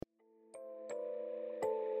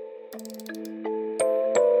Hey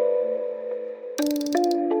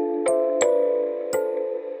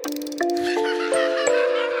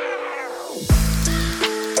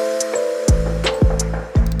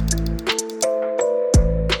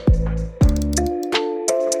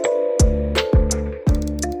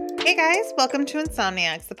guys, welcome to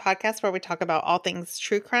Insomniacs, the podcast where we talk about all things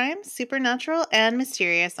true crime, supernatural, and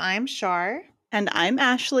mysterious. I'm Shar. And I'm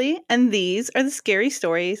Ashley, and these are the scary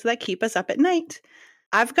stories that keep us up at night.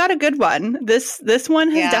 I've got a good one. This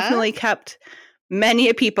one has definitely kept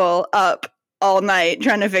many people up all night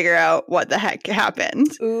trying to figure out what the heck happened.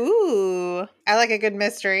 Ooh, I like a good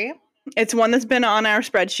mystery. It's one that's been on our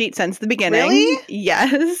spreadsheet since the beginning. Really?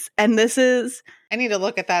 Yes. And this is... I need to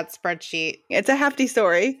look at that spreadsheet. It's a hefty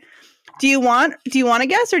story. Do you want to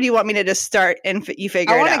guess, or do you want me to just start and you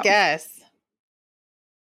figure it out? I want to guess.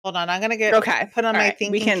 Hold on, I'm gonna put on my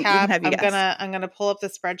thinking cap. I'm gonna pull up the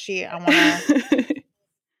spreadsheet. I want to.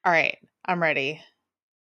 All right, I'm ready.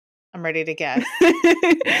 I'm ready to guess.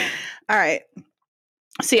 All right.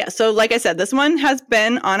 So like I said, this one has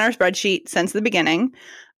been on our spreadsheet since the beginning,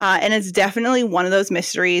 and it's definitely one of those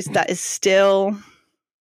mysteries that is still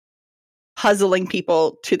puzzling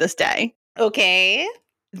people to this day. Okay.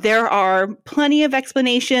 There are plenty of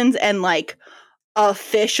explanations and like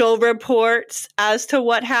official reports as to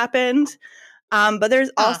what happened. But there's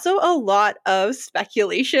also a lot of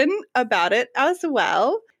speculation about it as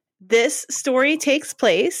well. This story takes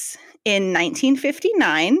place in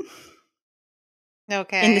 1959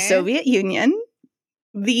 in the Soviet Union.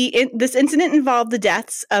 This incident involved the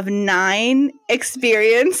deaths of 9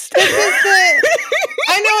 experienced... I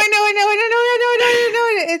know.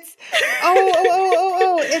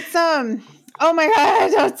 It's oh my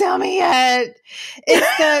God, don't tell me yet.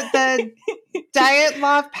 It's the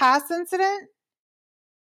Dyatlov Pass incident?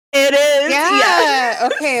 It is. Yeah.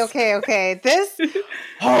 Okay. Okay.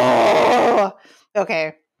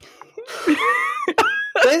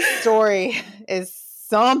 This story is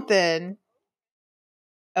something.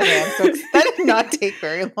 Okay, I'm so excited. That did not take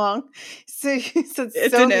very long. So you said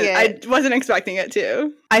Soviet. I wasn't expecting it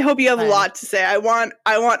to. I hope you have a lot to say. I want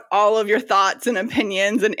all of your thoughts and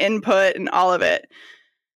opinions and input and all of it.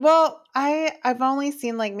 Well, I've only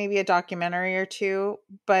seen like maybe a documentary or two,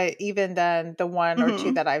 but even then, the one or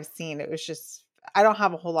two that I've seen, it was just I don't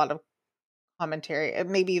have a whole lot of commentary.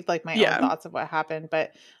 Maybe like my own thoughts of what happened,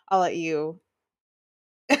 but I'll let you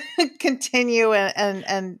continue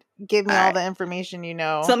and give me all the information you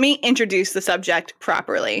know. So let me introduce the subject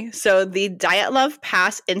properly. So the Dyatlov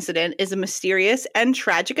Pass incident is a mysterious and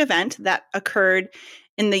tragic event that occurred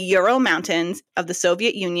in the Ural Mountains of the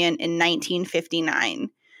Soviet Union in 1959.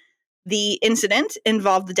 The incident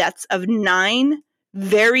involved the deaths of 9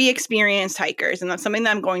 very experienced hikers, and that's something that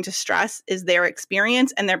I'm going to stress is their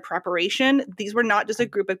experience and their preparation. These were not just a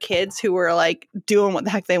group of kids who were like doing what the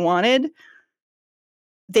heck they wanted.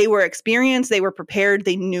 They were experienced, they were prepared,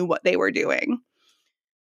 they knew what they were doing.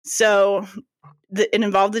 So it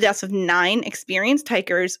involved the deaths of 9 experienced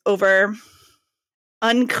hikers over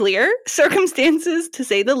unclear circumstances, to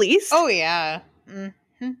say the least. Oh, yeah. Mm-hmm.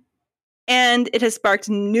 And it has sparked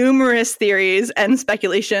numerous theories and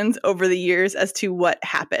speculations over the years as to what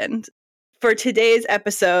happened. For today's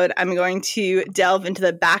episode, I'm going to delve into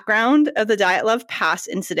the background of the Dyatlov Pass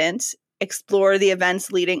incident, explore the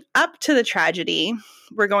events leading up to the tragedy.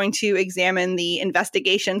 We're going to examine the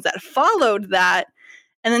investigations that followed that.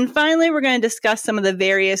 And then finally, we're going to discuss some of the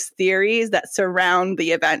various theories that surround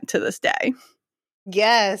the event to this day.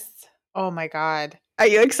 Yes. Oh my God. Are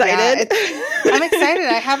you excited? Yeah, I'm excited.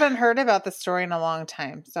 I haven't heard about the story in a long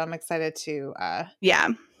time. So I'm excited to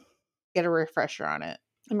get a refresher on it.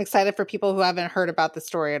 I'm excited for people who haven't heard about the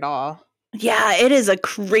story at all. Yeah, it is a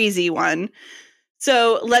crazy one.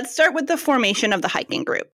 So let's start with the formation of the hiking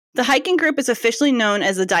group. The hiking group is officially known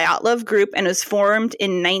as the Dyatlov Group and was formed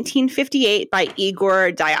in 1958 by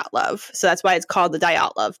Igor Dyatlov. So that's why it's called the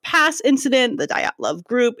Dyatlov Pass Incident, the Dyatlov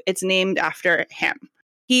Group. It's named after him.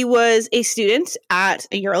 He was a student at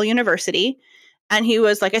a Ural University, and he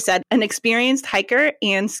was, like I said, an experienced hiker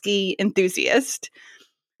and ski enthusiast.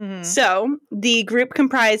 Mm-hmm. So the group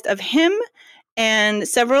comprised of him and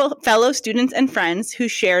several fellow students and friends who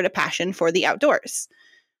shared a passion for the outdoors.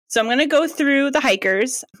 So I'm going to go through the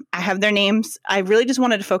hikers. I have their names. I really just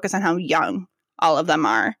wanted to focus on how young all of them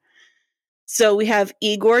are. So we have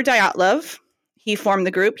Igor Dyatlov. He formed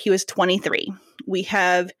the group. He was 23. We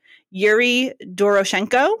have Yuri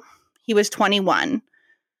Doroshenko. He was 21.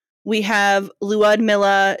 We have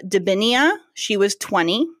Lyudmila Dubinia. She was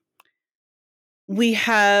 20. We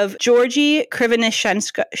have Georgy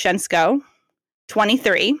Krivonishenko,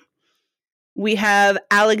 23. We have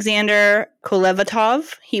Alexander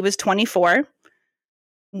Kolevatov. He was 24.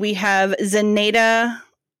 We have Zenaida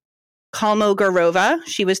Kalmogorova.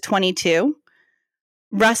 She was 22.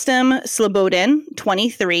 Rustem Slobodin,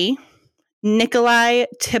 23. Nikolai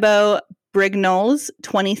Thibault Brignoles,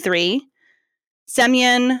 23.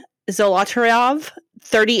 Semyon Zolotaryov,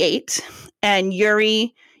 38. And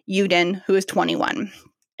Yuri Yudin, who is 21.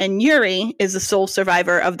 And Yuri is the sole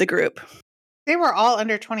survivor of the group. They were all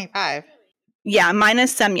under 25. Yeah,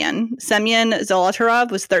 minus Semyon. Semyon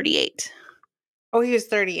Zolotarov was 38. Oh, he was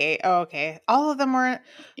 38. Oh, okay. All of them were.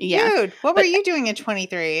 Yeah. Dude, what were you doing at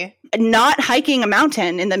 23? Not hiking a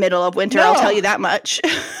mountain in the middle of winter, I'll tell you that much.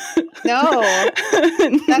 No.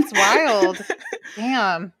 That's wild.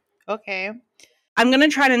 Damn. Okay. I'm going to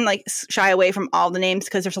try to shy away from all the names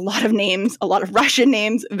because there's a lot of names, a lot of Russian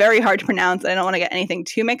names, very hard to pronounce. I don't want to get anything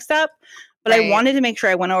too mixed up. But right. I wanted to make sure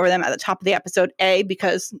I went over them at the top of the episode, A,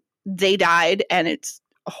 because they died and it's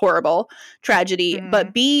a horrible tragedy. Mm.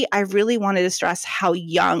 But B, I really wanted to stress how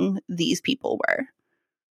young these people were.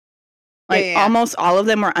 Almost all of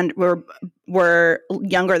them were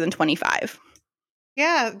younger than 25.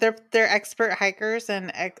 Yeah, they're expert hikers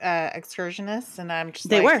and excursionists, and I'm just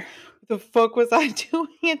they were. What the fuck was I doing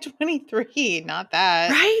at 23? Not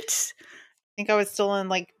that. Right? I think I was still in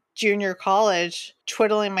junior college,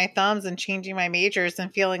 twiddling my thumbs and changing my majors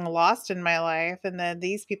and feeling lost in my life. And then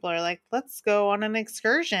these people are like, let's go on an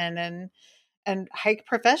excursion and hike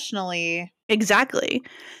professionally. Exactly.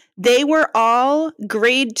 They were all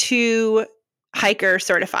grade 2 hiker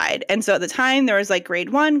certified. And so at the time there was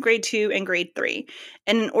grade 1, grade 2, and grade 3.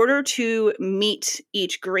 And in order to meet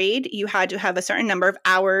each grade, you had to have a certain number of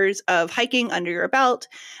hours of hiking under your belt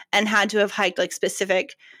and had to have hiked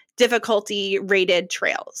specific difficulty rated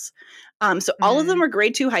trails. So all of them were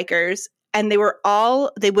grade 2 hikers, and they would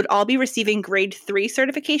all be receiving grade 3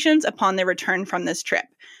 certifications upon their return from this trip.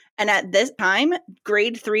 And at this time,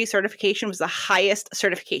 grade 3 certification was the highest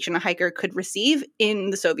certification a hiker could receive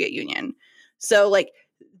in the Soviet Union. So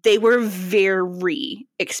they were very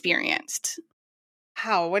experienced.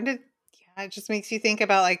 How? It just makes you think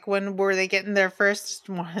about when were they getting their first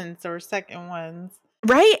ones or second ones?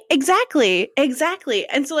 Right? Exactly.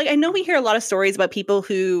 And so I know we hear a lot of stories about people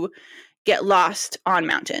who get lost on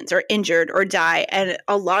mountains or injured or die. And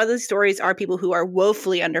a lot of the stories are people who are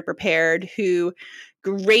woefully underprepared, who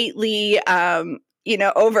greatly,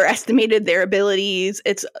 overestimated their abilities.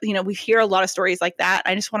 It's, we hear a lot of stories like that.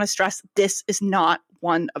 I just want to stress this is not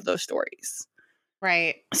one of those stories.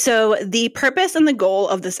 Right. So the purpose and the goal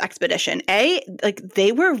of this expedition,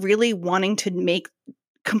 they were really wanting to make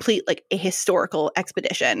complete a historical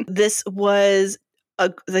expedition. This was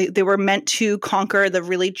they were meant to conquer the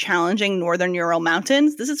really challenging northern Ural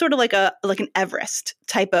Mountains. This is sort of an Everest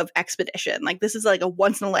type of expedition. This is a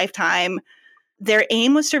once in a lifetime. Their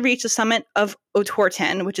aim was to reach the summit of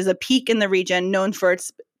Otorten, which is a peak in the region known for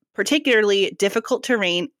its particularly difficult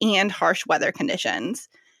terrain and harsh weather conditions.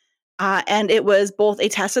 And it was both a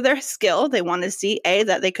test of their skill. They wanted to see, A,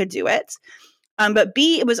 that they could do it. But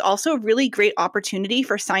B, it was also a really great opportunity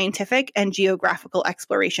for scientific and geographical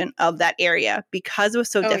exploration of that area. Because it was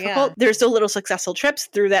so difficult, there's so little successful trips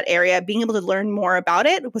through that area. Being able to learn more about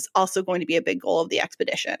it was also going to be a big goal of the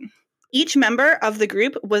expedition. Each member of the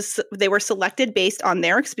group they were selected based on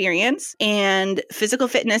their experience and physical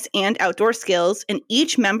fitness and outdoor skills, and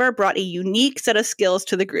each member brought a unique set of skills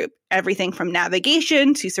to the group. Everything from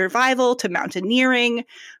navigation to survival to mountaineering,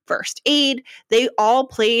 first aid. They all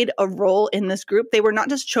played a role in this group. They were not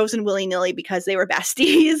just chosen willy-nilly because they were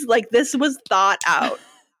besties. This was thought out.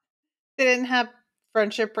 They didn't have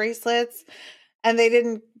friendship bracelets, and they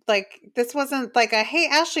didn't this wasn't a, hey,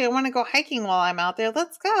 Ashley, I want to go hiking while I'm out there.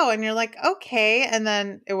 Let's go. And you're okay. And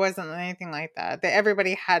then it wasn't anything like that.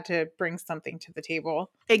 Everybody had to bring something to the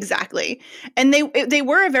table. Exactly. And they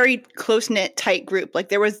were a very close-knit, tight group.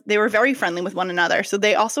 They were very friendly with one another. So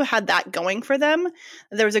they also had that going for them.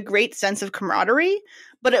 There was a great sense of camaraderie,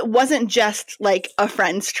 but it wasn't just a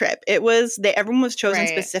friend's trip. It was everyone was chosen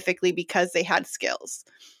specifically because they had skills.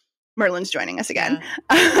 Merlin's joining us again.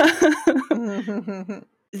 Yeah.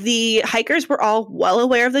 The hikers were all well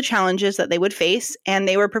aware of the challenges that they would face, and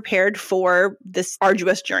they were prepared for this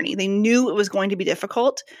arduous journey. They knew it was going to be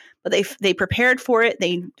difficult, but they prepared for it.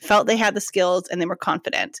 They felt they had the skills, and they were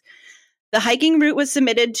confident. The hiking route was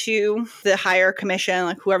submitted to the higher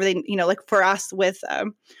commission, whoever they, for us with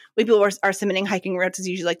when people are submitting hiking routes, is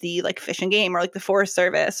usually the Fish and Game or the Forest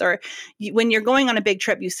Service, or when you're going on a big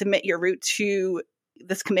trip, you submit your route to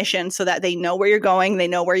this commission so that they know where you're going, they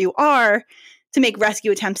know where you are, to make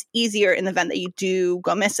rescue attempts easier in the event that you do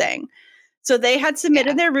go missing. So they had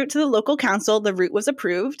submitted their route to the local council. The route was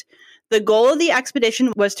approved. The goal of the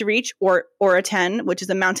expedition was to reach Oraten, which is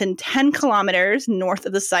a mountain 10 kilometers north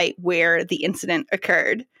of the site where the incident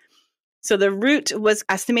occurred. So the route was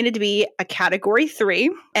estimated to be a Category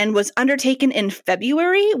 3 and was undertaken in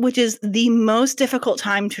February, which is the most difficult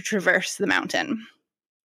time to traverse the mountain.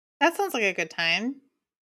 That sounds like a good time.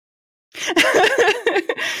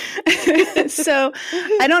 So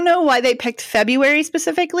I don't know why they picked February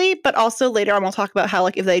specifically, but also later on we'll talk about how,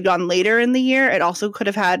 like, if they'd gone later in the year, it also could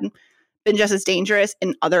have been just as dangerous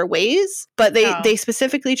in other ways. But they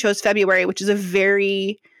specifically chose February, which is a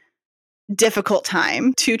very difficult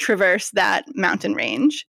time to traverse that mountain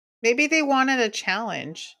range. Maybe they wanted a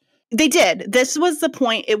challenge. They did. This was the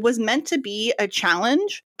point. It was meant to be a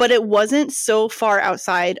challenge, but it wasn't so far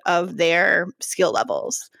outside of their skill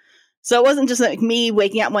levels. So it wasn't just like me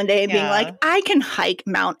waking up one day and being like, I can hike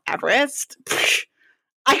Mount Everest.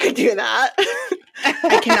 I could do that.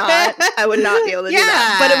 I cannot. I would not be able to do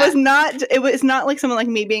that. But it was not like someone like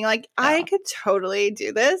me being like, I could totally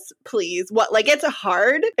do this. Please. What? Like, it's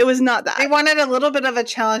hard. It was not that. They wanted a little bit of a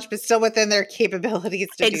challenge, but still within their capabilities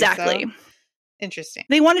to exactly. do so. Interesting.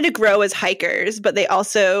 They wanted to grow as hikers, but they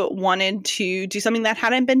also wanted to do something that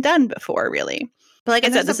hadn't been done before, really. But like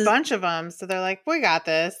I said, there's a bunch of them. So they're like, we got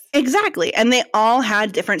this. Exactly. And they all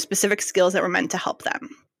had different specific skills that were meant to help them.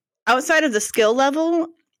 Outside of the skill level,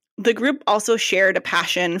 the group also shared a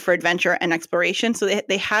passion for adventure and exploration. So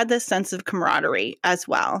they had this sense of camaraderie as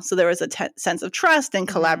well. So there was a sense of trust and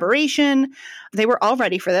collaboration. They were all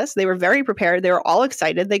ready for this. They were very prepared. They were all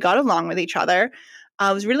excited. They got along with each other.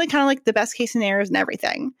 It was really kind of like the best case scenarios and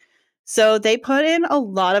everything. So they put in a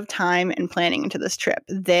lot of time and planning into this trip.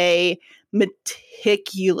 They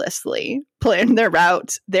meticulously planned their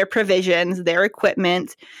route, their provisions, their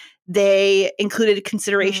equipment. They included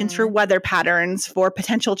considerations for weather patterns, for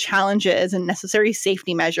potential challenges and necessary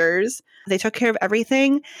safety measures. They took care of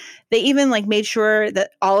everything. They even made sure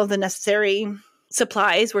that all of the necessary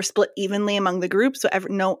supplies were split evenly among the group, so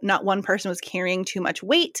not one person was carrying too much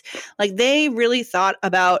weight. They really thought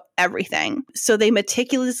about everything. So they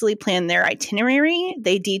meticulously planned their itinerary.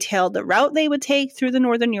 They detailed the route they would take through the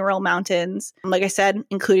northern Ural Mountains. Like I said,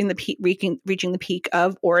 including the reaching the peak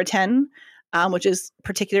of Oraten, which is a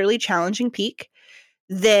particularly challenging peak.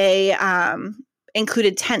 They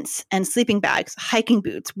included tents and sleeping bags, hiking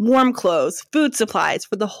boots, warm clothes, food supplies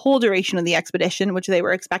for the whole duration of the expedition, which they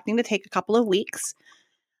were expecting to take a couple of weeks.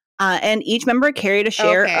 And each member carried a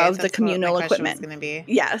share of the communal equipment.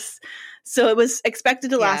 Yes. So it was expected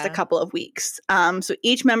to last a couple of weeks. So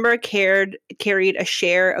each member carried a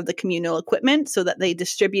share of the communal equipment so that they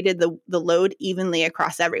distributed the load evenly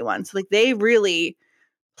across everyone. So they really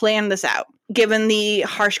planned this out. Given the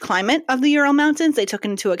harsh climate of the Ural Mountains, they took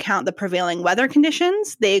into account the prevailing weather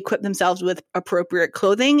conditions. They equipped themselves with appropriate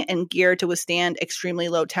clothing and gear to withstand extremely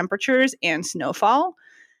low temperatures and snowfall.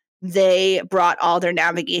 They brought all their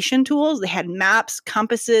navigation tools. They had maps,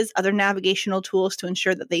 compasses, other navigational tools to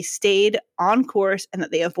ensure that they stayed on course and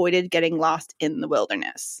that they avoided getting lost in the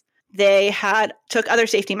wilderness. They took other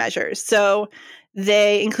safety measures. So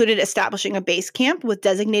they included establishing a base camp with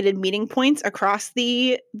designated meeting points across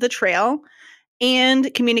the trail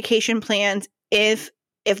and communication plans if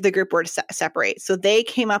the group were to separate. So they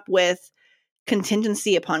came up with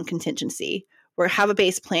contingency upon contingency. We have a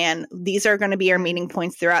base plan. These are going to be our meeting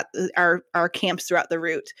points throughout our camps throughout the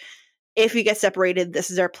route. If you get separated, this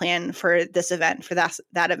is our plan for this event, for that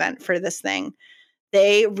event, for this thing.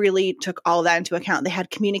 They really took all that into account. They had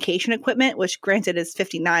communication equipment, which granted is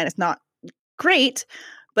 59. It's not great,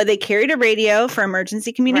 but they carried a radio for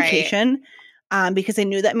emergency communication because they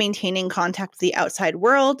knew that maintaining contact with the outside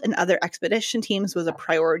world and other expedition teams was a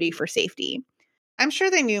priority for safety. I'm sure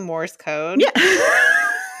they knew Morse code. Yeah.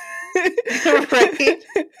 Right?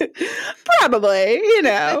 Probably,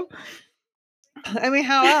 I mean,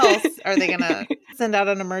 how else are they going to send out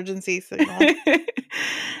an emergency signal?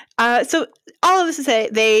 So all of this to say,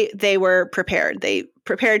 they were prepared. They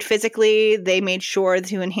prepared physically. They made sure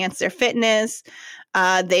to enhance their fitness.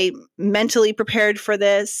 They mentally prepared for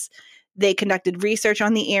this. They conducted research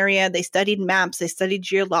on the area. They studied maps. They studied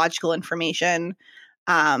geological information.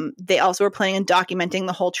 They also were planning on documenting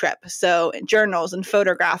the whole trip. So journals and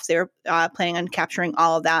photographs, they were planning on capturing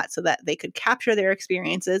all of that so that they could capture their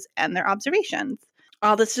experiences and their observations.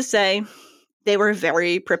 All this to say, they were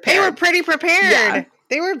very prepared. They were pretty prepared. Yeah.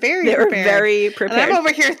 They were very prepared. And I'm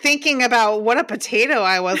over here thinking about what a potato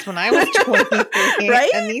I was when I was 23.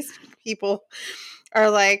 Right? And these people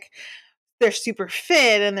are they're super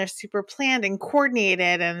fit and they're super planned and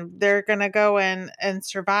coordinated and they're going to go and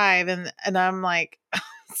survive. And I'm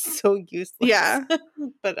so useless. Yeah.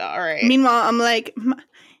 But all right. Meanwhile, I'm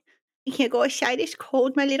I can't go outside. It's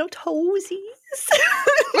cold. My little toesies.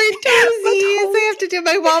 My toesies. I have to do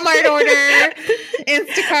my Walmart order.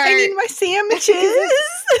 Instacart. I need my sandwiches.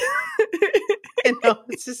 I know,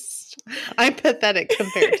 it's just, I'm pathetic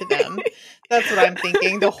compared to them. That's what I'm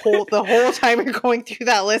thinking. The whole time you're going through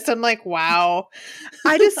that list, I'm like, wow.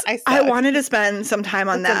 I wanted to spend some time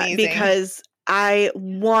on that amazing. because I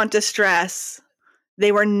want to stress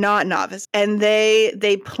they were not novice, and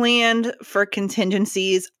they planned for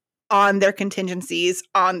contingencies on their contingencies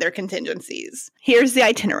on their contingencies. Here's the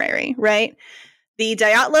itinerary, right? The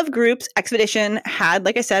Dyatlov group's expedition had,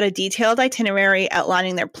 like I said, a detailed itinerary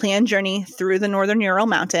outlining their planned journey through the northern Ural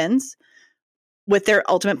Mountains with their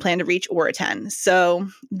ultimate plan to reach Oriten. So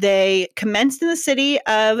they commenced in the city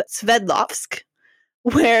of Sverdlovsk,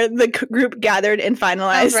 where the group gathered and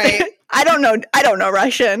finalized. Right. I don't know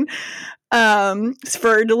Russian.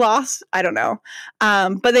 Sverdlovsk, I don't know.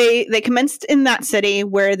 But they commenced in that city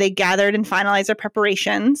where they gathered and finalized their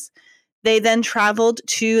preparations. They then traveled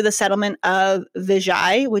to the settlement of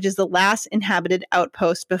Vizhai, which is the last inhabited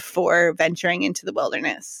outpost before venturing into the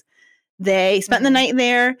wilderness. They spent the night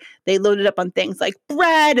there. They loaded up on things like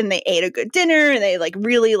bread, and they ate a good dinner, and they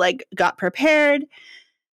really got prepared.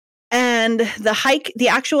 And the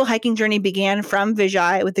actual hiking journey began from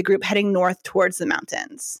Vizhai, with the group heading north towards the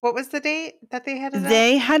mountains. What was the date that they headed out?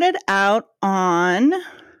 They headed out on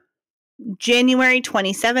January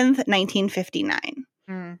 27th, 1959.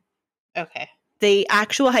 Okay. The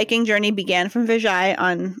actual hiking journey began from Vizhai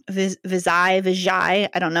on Vizhai.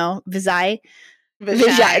 I don't know. Vizhai.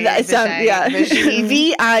 Yeah.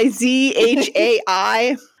 Vizhai.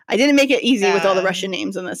 I didn't make it easy with all the Russian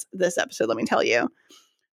names in this episode, let me tell you.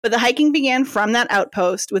 But the hiking began from that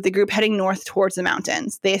outpost, with the group heading north towards the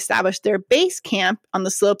mountains. They established their base camp on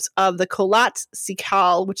the slopes of the Kholat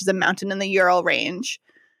Sikal, which is a mountain in the Ural range.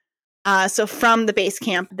 So from the base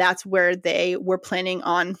camp, that's where they were planning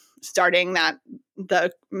on starting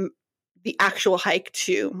the actual hike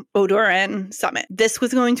to Odoren summit. This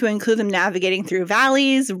was going to include them navigating through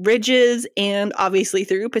valleys, ridges, and obviously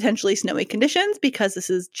through potentially snowy conditions, because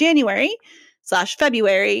this is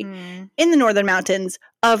January/February in the northern mountains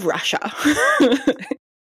of Russia.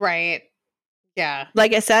 Right. Yeah.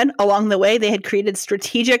 Like I said, along the way, they had created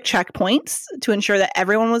strategic checkpoints to ensure that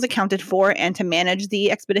everyone was accounted for and to manage the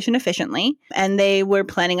expedition efficiently. And they were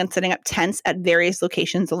planning on setting up tents at various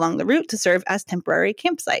locations along the route to serve as temporary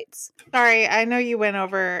campsites. Sorry, I know you went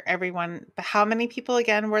over everyone, but how many people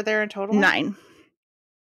again were there in total? 9.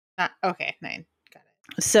 Okay, 9. Got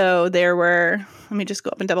it. So there were, let me just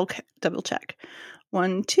go up and double check.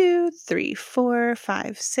 1, 2, 3, 4,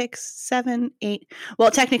 5, 6, 7, 8.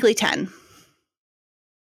 Well, technically 10.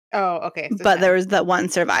 Oh, okay. So but there was that one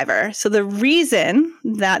survivor. So the reason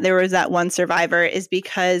that there was that one survivor is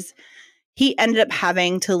because he ended up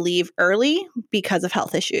having to leave early because of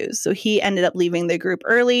health issues. So he ended up leaving the group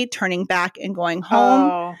early, turning back and going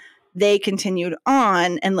home. Oh. They continued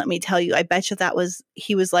on. And let me tell you, I bet you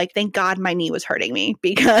he was like, thank God my knee was hurting me,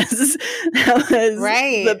 because that was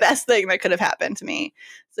the best thing that could have happened to me.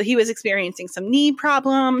 So he was experiencing some knee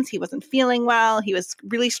problems. He wasn't feeling well. He was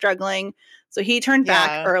really struggling. So he turned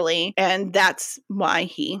back early, and that's why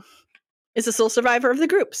he is the sole survivor of the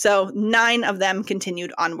group. So 9 of them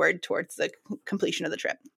continued onward towards the completion of the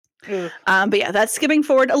trip. But yeah, that's skipping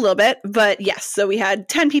forward a little bit. But yes, so we had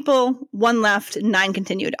 10 people, 1 left, 9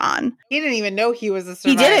 continued on. He didn't even know he was a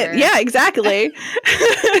survivor. He didn't. Yeah, exactly.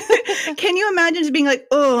 Can you imagine just being like,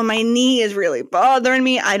 oh, my knee is really bothering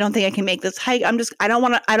me. I don't think I can make this hike. I don't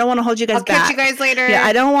want to hold you guys back. I'll catch you guys later. Yeah,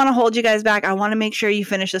 I don't want to hold you guys back. I want to make sure you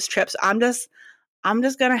finish this trip. So I'm just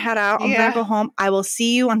going to head out. I'm going to go home. I will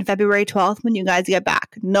see you on February 12th when you guys get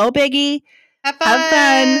back. No biggie. Have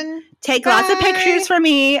fun. Take lots of pictures for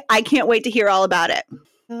me. I can't wait to hear all about it.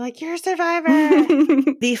 They're like, you're a survivor.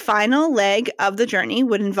 The final leg of the journey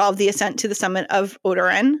would involve the ascent to the summit of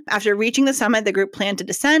Odoren. After reaching the summit, the group planned to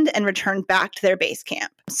descend and return back to their base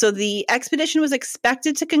camp. So the expedition was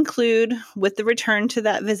expected to conclude with the return to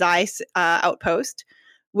that Vizhai outpost,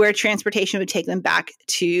 where transportation would take them back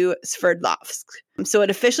to Sverdlovsk. So it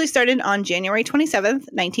officially started on January 27th,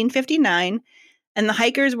 1959, and the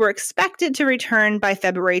hikers were expected to return by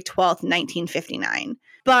February 12th, 1959.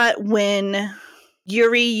 But when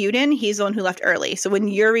Yuri Yudin, he's the one who left early. So when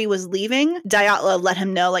Yuri was leaving, Dyatlov let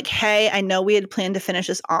him know, like, hey, I know we had planned to finish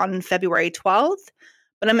this on February 12th,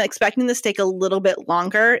 but I'm expecting this to take a little bit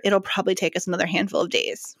longer. It'll probably take us another handful of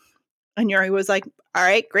days. And Yuri was like, all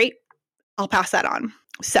right, great. I'll pass that on.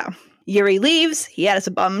 So Yuri leaves. He has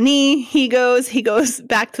a bum knee. He goes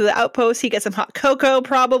back to the outpost. He gets some hot cocoa,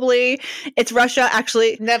 probably. It's Russia,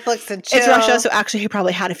 actually. Netflix and chill. It's Russia, so actually he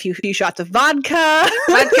probably had a few shots of vodka.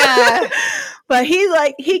 But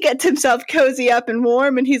he gets himself cozy up and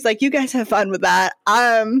warm, and he's like, you guys have fun with that.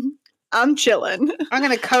 I'm chilling. I'm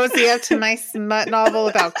going to cozy up to my smut novel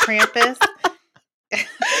about Krampus.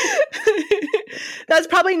 That's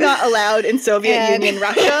probably not allowed in Soviet Union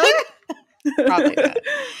Russia. Probably not.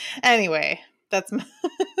 Anyway, that's my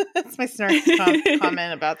snarky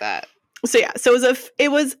comment about that. So yeah, so it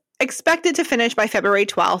was expected to finish by February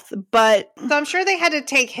 12th, but so I'm sure they had to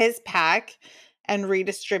take his pack and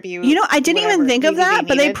redistribute. I didn't even think of that,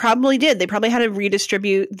 but they probably did. They probably had to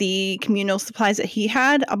redistribute the communal supplies that he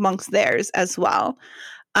had amongst theirs as well.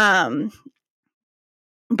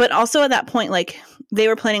 But also at that point, like, they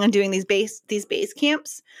were planning on doing these base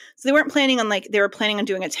camps. So they weren't planning on, like, they were planning on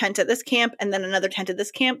doing a tent at this camp and then another tent at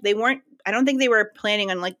this camp. I don't think they were planning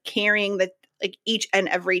on, like, carrying each and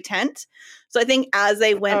every tent. So I think as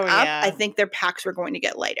they went up, I think their packs were going to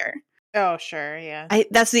get lighter. Oh, sure, yeah.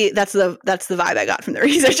 That's the vibe I got from the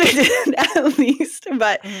research I did, at least.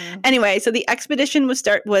 But anyway, so the expedition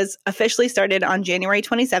was officially started on January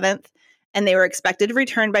 27th. And they were expected to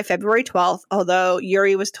return by February 12th, although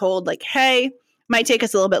Yuri was told, like, hey, might take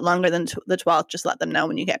us a little bit longer than the 12th. Just let them know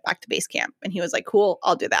when you get back to base camp. And he was like, cool,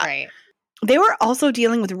 I'll do that. Right. They were also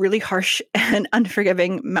dealing with really harsh and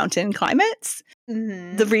unforgiving mountain climates.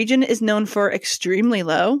 Mm-hmm. The region is known for extremely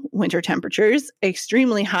low winter temperatures,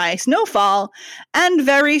 extremely high snowfall, and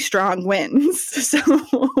very strong winds. So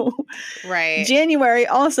right. January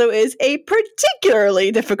also is a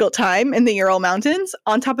particularly difficult time in the Ural Mountains.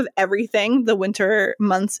 On top of everything, the winter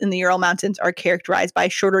months in the Ural Mountains are characterized by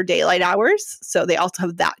shorter daylight hours. So they also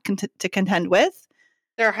have that to contend with.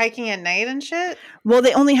 They're hiking at night and shit? Well,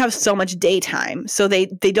 they only have so much daytime, so they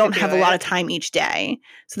don't have a lot of time each day.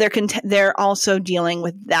 So they're also dealing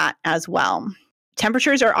with that as well.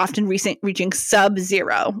 Temperatures are often reaching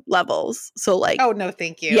sub-zero levels. So like, oh, no,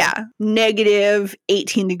 thank you. Yeah, negative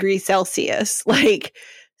 18 degrees Celsius, like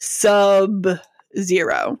sub-zero.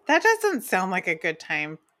 That doesn't sound like a good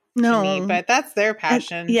time to me, but that's their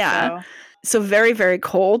passion. Yeah. So very, very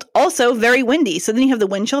cold. Also very windy. So then you have the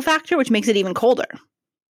wind chill factor, which makes it even colder.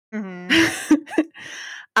 Mm-hmm.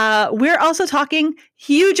 We're also talking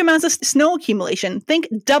huge amounts of snow accumulation. Think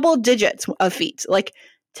double digits of feet, like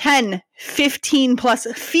 10, 15 plus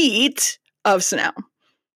feet of snow.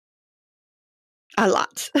 A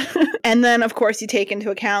lot. And then, of course, you take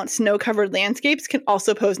into account snow-covered landscapes can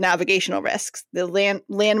also pose navigational risks. The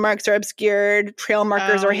landmarks are obscured, trail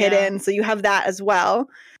markers are hidden, so you have that as well.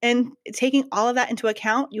 And taking all of that into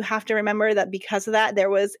account, you have to remember that because of that, there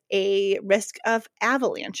was a risk of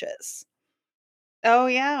avalanches. Oh,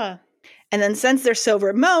 yeah. And then since they're so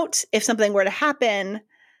remote, if something were to happen,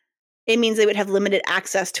 it means they would have limited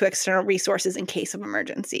access to external resources in case of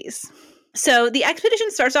emergencies. So the expedition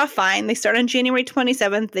starts off fine. They start on January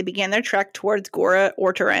 27th. They began their trek towards Gora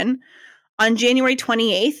Ortarin. On January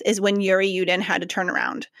 28th is when Yuri Yudin had to turn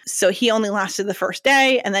around. So he only lasted the first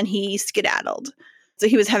day, and then he skedaddled. So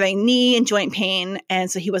he was having knee and joint pain, and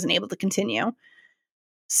so he wasn't able to continue.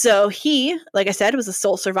 So he, like I said, was a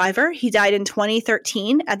sole survivor. He died in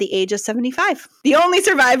 2013 at the age of 75. The only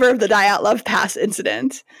survivor of the Dyatlov Pass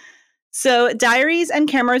incident. So diaries and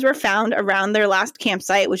cameras were found around their last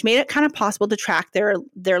campsite, which made it kind of possible to track their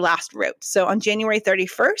last route. So on January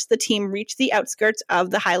 31st, the team reached the outskirts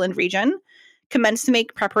of the Highland region, commenced to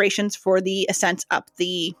make preparations for the ascent up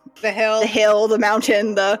the hill, the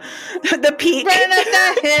mountain, the peak. Run up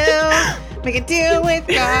the hill, make a deal with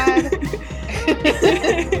God.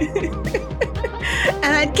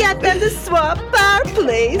 And I'd get them to swap our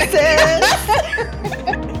places.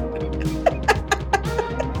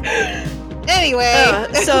 Anyway,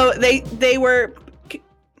 so they were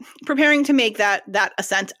preparing to make that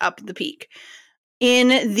ascent up the peak. In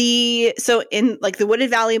the wooded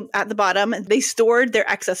valley at the bottom, they stored their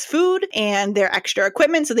excess food and their extra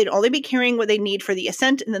equipment, so they'd only be carrying what they need for the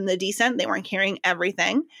ascent, and then the descent, they weren't carrying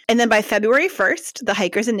everything. And then by February 1st, the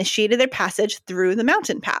hikers initiated their passage through the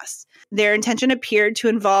mountain pass. Their intention appeared to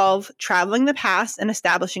involve traveling the pass and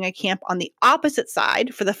establishing a camp on the opposite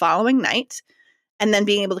side for the following night, and then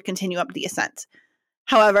being able to continue up the ascent.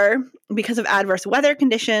 However, because of adverse weather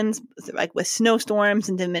conditions, like with snowstorms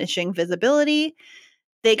and diminishing visibility,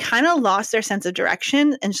 they kind of lost their sense of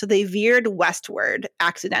direction, and so they veered westward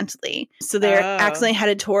accidentally. So they're accidentally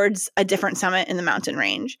headed towards a different summit in the mountain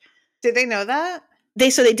range. Did they know that?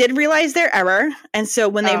 They did realize their error, and so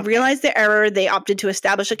when they realized their error, they opted to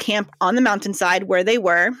establish a camp on the mountainside where they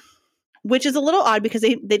were. which is a little odd because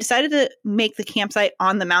they decided to make the campsite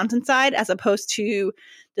on the mountainside as opposed to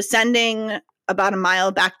descending about a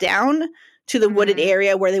mile back down to the wooded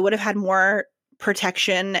area where they would have had more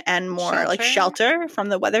protection and more shelter from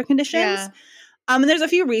the weather conditions. Yeah. And there's a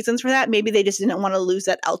few reasons for that. Maybe they just didn't want to lose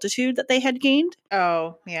that altitude that they had gained.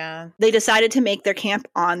 Oh, yeah. They decided to make their camp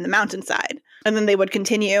on the mountainside. And then they would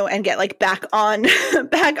continue and get back on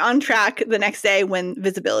track the next day when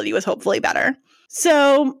visibility was hopefully better.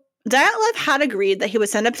 So Dyatlov had agreed that he would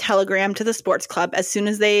send a telegram to the sports club as soon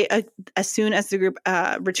as the group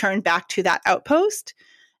returned back to that outpost.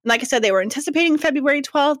 And like I said, they were anticipating February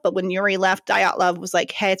 12th, but when Yuri left, Dyatlov was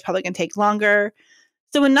like, hey, it's probably going to take longer.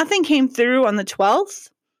 So when nothing came through on the 12th,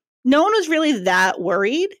 no one was really that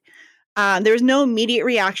worried. There was no immediate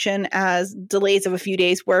reaction as delays of a few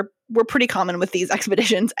days were pretty common with these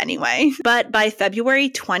expeditions anyway. But by February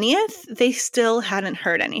 20th, they still hadn't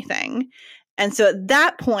heard anything. And so at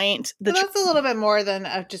that point... So that's a little bit more than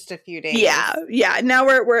just a few days. Yeah. Now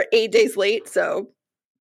we're 8 days late, so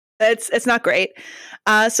it's not great.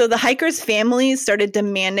 So the hikers' families started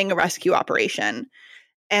demanding a rescue operation.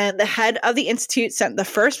 And the head of the institute sent the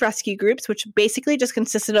first rescue groups, which basically just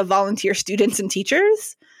consisted of volunteer students and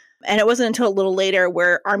teachers. And it wasn't until a little later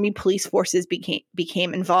where Army police forces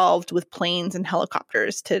became involved with planes and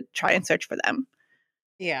helicopters to try and search for them.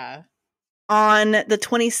 Yeah. On the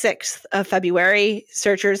 26th of February,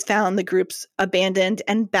 searchers found the group's abandoned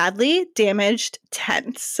and badly damaged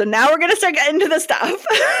tents. So now we're going to start getting into the stuff.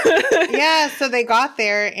 Yeah, so they got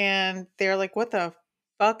there and they're like, what the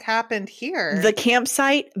fuck happened here? The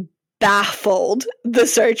campsite baffled the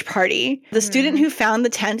search party. The student who found the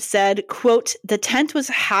tent said, quote, "The tent was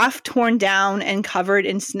half torn down and covered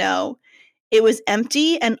in snow. It was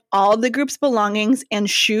empty and all the group's belongings and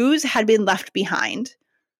shoes had been left behind."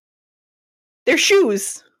 Their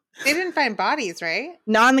shoes. They didn't find bodies, right?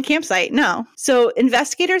 Not on the campsite, no. So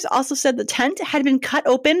investigators also said the tent had been cut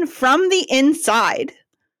open from the inside.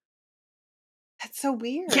 That's so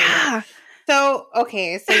weird. Yeah. So,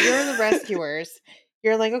 okay, so you're the rescuers.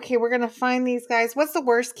 You're like, okay, we're going to find these guys. What's the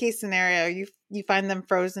worst case scenario? You find them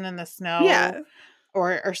frozen in the snow. Yeah.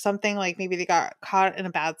 Or something, like maybe they got caught in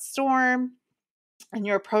a bad storm and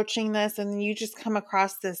you're approaching this and you just come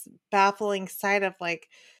across this baffling sight of like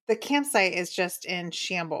the campsite is just in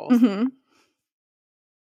shambles. Mm-hmm.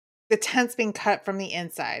 The tent's being cut from the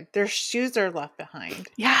inside. Their shoes are left behind.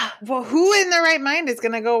 Yeah. Well, who in their right mind is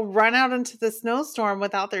going to go run out into the snowstorm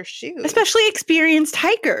without their shoes? Especially experienced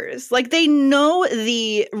hikers. Like, they know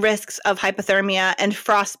the risks of hypothermia and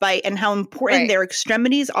frostbite and how important their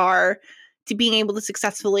extremities are to being able to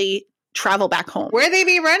successfully travel back home. Where they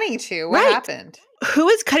be running to? What happened? Who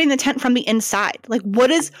is cutting the tent from the inside? Like,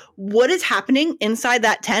 what is happening inside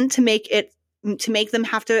that tent to make them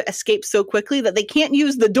have to escape so quickly that they can't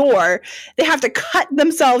use the door? They have to cut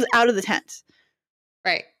themselves out of the tent.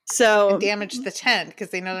 Right. So and damage the tent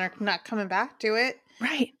because they know they're not coming back to it.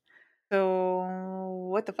 Right. So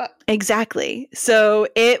what the fuck? Exactly. So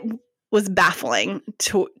it was baffling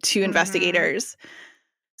to investigators.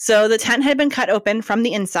 So the tent had been cut open from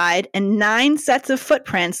the inside, and 9 sets of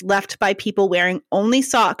footprints left by people wearing only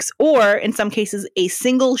socks or, in some cases, a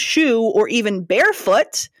single shoe or even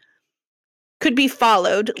barefoot could be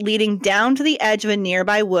followed, leading down to the edge of a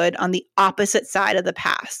nearby wood on the opposite side of the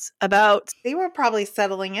pass. They were probably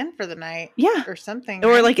settling in for the night. Yeah. Or something.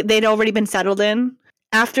 Or like they'd already been settled in.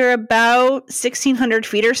 After about 1,600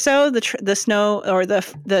 feet or so, the snow or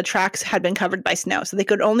the tracks had been covered by snow. So they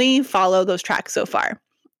could only follow those tracks so far.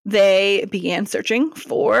 They began searching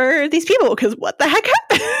for these people because what the heck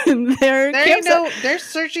happened? They're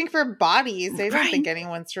searching for bodies. They don't think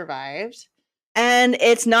anyone survived. And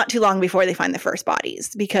it's not too long before they find the first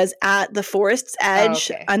bodies because at the forest's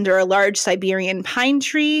edge, under a large Siberian pine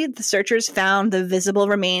tree, the searchers found the visible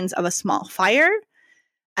remains of a small fire.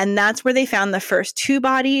 And that's where they found the first 2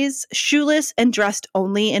 bodies, shoeless and dressed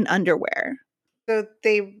only in underwear. So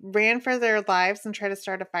they ran for their lives and tried to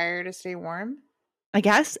start a fire to stay warm? I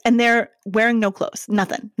guess. And they're wearing no clothes.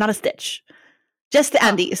 Nothing. Not a stitch. Just the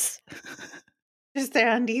undies. Just their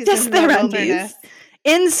undies. Just their undies.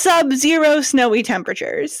 In sub-zero snowy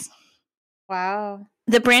temperatures. Wow.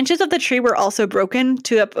 The branches of the tree were also broken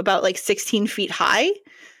to about 16 feet high.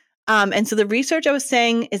 And so the research I was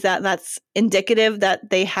saying is that that's indicative that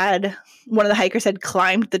one of the hikers had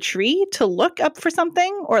climbed the tree to look up for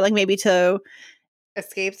something or maybe to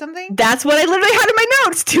escape something? That's what I literally had in my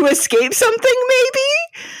notes. To escape something,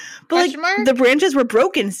 maybe? But the branches were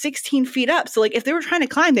broken 16 feet up. So if they were trying to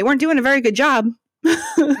climb, they weren't doing a very good job.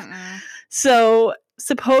 So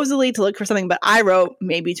supposedly to look for something, but I wrote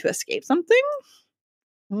maybe to escape something.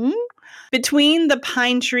 Between the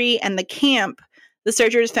pine tree and the camp, the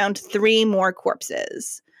searchers found 3 more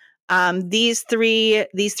corpses. These three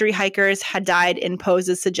hikers had died in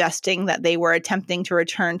poses suggesting that they were attempting to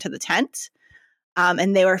return to the tent.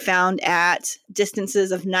 And they were found at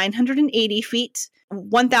distances of 980 feet,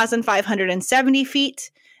 1,570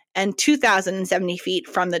 feet, and 2,070 feet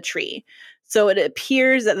from the tree. So it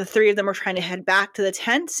appears that the 3 of them were trying to head back to the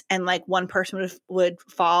tent, and like one person would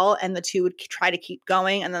fall and the 2 would try to keep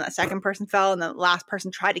going, and then the second person fell and the last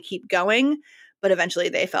person tried to keep going, but eventually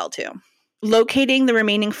they fell too. Locating the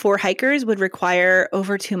remaining 4 hikers would require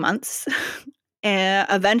over 2 months. And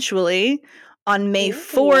eventually, on May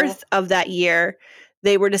 4th of that year,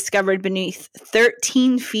 they were discovered beneath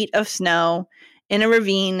 13 feet of snow in a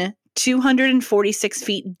ravine 246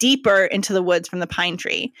 feet deeper into the woods from the pine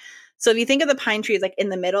tree. So if you think of the pine tree as like in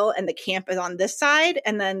the middle and the camp is on this side,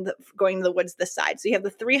 and then going to the woods this side. So you have the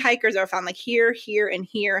 3 hikers that are found like here, here, and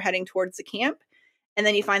here heading towards the camp. And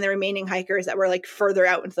then you find the remaining hikers that were like further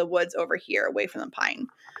out into the woods over here away from the pine.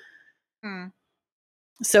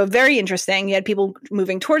 So very interesting. You had people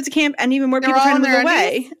moving towards the camp and even more people trying to move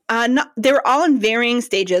away. They were all in varying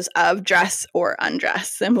stages of dress or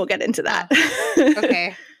undress, and we'll get into that.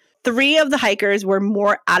 Okay. 3 of the hikers were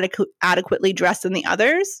more adequately dressed than the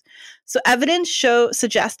others. So evidence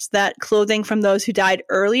suggests that clothing from those who died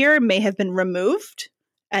earlier may have been removed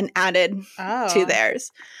and added to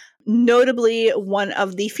theirs. Notably, one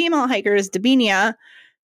of the female hikers, Dabinia,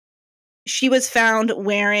 she was found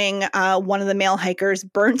wearing one of the male hikers'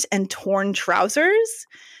 burnt and torn trousers,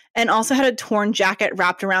 and also had a torn jacket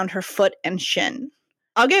wrapped around her foot and shin.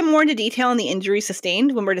 I'll get more into detail on the injuries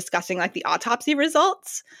sustained when we're discussing like the autopsy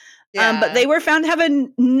results. But they were found to have a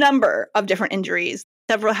number of different injuries.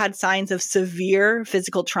 Several had signs of severe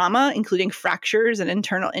physical trauma, including fractures and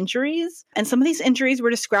internal injuries. And some of these injuries were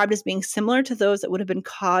described as being similar to those that would have been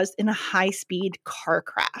caused in a high-speed car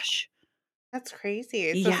crash. That's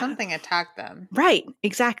crazy. So something attacked them. Right,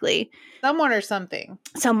 exactly. Someone or something.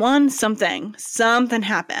 Something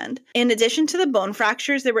happened. In addition to the bone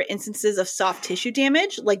fractures, there were instances of soft tissue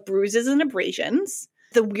damage, like bruises and abrasions.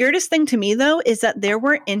 The weirdest thing to me, though, is that there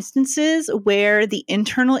were instances where the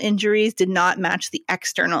internal injuries did not match the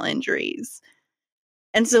external injuries.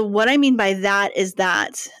 And so what I mean by that is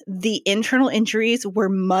that the internal injuries were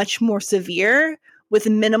much more severe with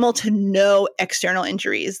minimal to no external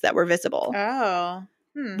injuries that were visible.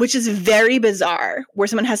 Which is very bizarre, where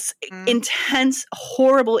someone has intense,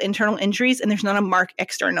 horrible internal injuries and there's not a mark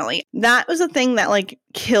externally. That was the thing that like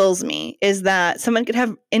kills me, is that someone could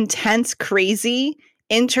have intense, crazy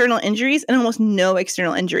internal injuries and almost no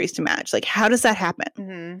external injuries to match. Like, how does that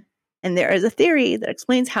happen? And there is a theory that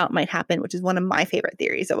explains how it might happen, which is one of my favorite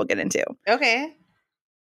theories that we'll get into. Okay.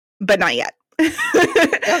 But not yet.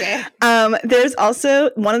 Okay. There's also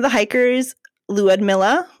one of the hikers,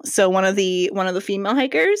 Ludmilla, so one of the female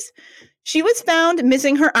hikers. She was found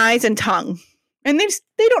missing her eyes and tongue. And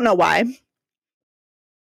they don't know why.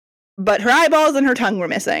 But her eyeballs and her tongue were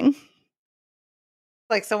missing.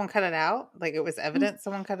 Like someone cut it out? Like it was evident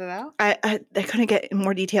someone cut it out? I couldn't get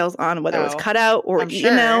more details on whether it was cut out or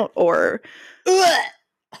eaten out or...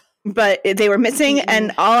 But they were missing,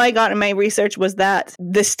 and all I got in my research was that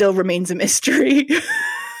this still remains a mystery.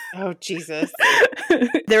 Oh, Jesus.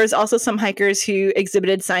 There was also some hikers who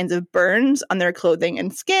exhibited signs of burns on their clothing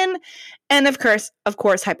and skin, and of course,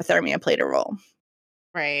 hypothermia played a role.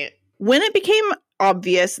 Right. When it became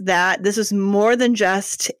obvious that this was more than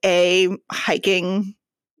just a hiking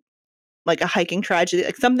tragedy,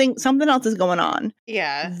 like something else is going on.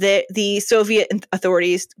 Yeah. The Soviet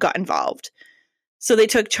authorities got involved. So they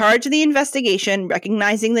took charge of the investigation,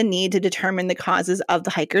 recognizing the need to determine the causes of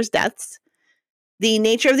the hikers' deaths. The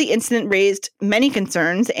nature of the incident raised many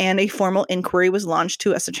concerns, and a formal inquiry was launched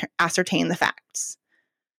to ascertain the facts.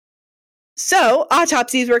 So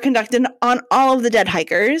autopsies were conducted on all of the dead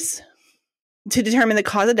hikers to determine the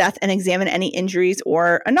cause of death and examine any injuries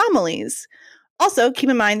or anomalies. Also,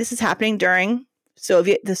 keep in mind this is happening during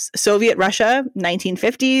Soviet Russia,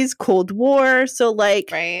 1950s, Cold War. So,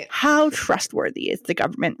 how trustworthy is the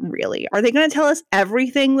government really? Are they going to tell us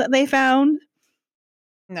everything that they found?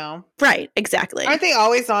 No. Right, exactly. Aren't they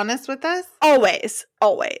always honest with us? Always.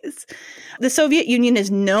 The Soviet Union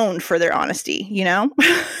is known for their honesty, you know?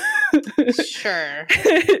 Sure.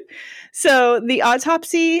 So the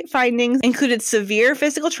autopsy findings included severe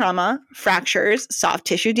physical trauma, fractures, soft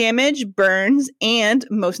tissue damage, burns, and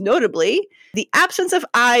most notably, the absence of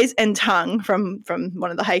eyes and tongue from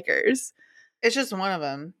one of the hikers. It's just one of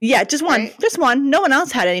them. Yeah, just one. Right? Just one. No one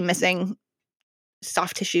else had any missing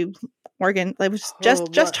soft tissue Morgan. It was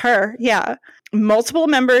just her. Yeah. Multiple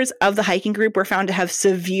members of the hiking group were found to have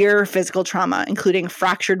severe physical trauma, including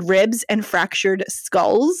fractured ribs and fractured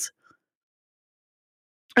skulls.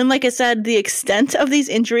 And like I said, the extent of these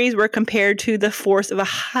injuries were compared to the force of a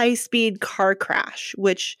high-speed car crash,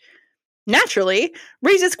 which naturally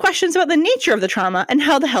raises questions about the nature of the trauma and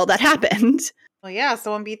how the hell that happened. Well, yeah,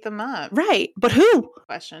 someone beat them up. Right. But who?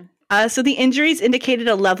 Question. So the injuries indicated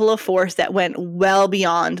a level of force that went well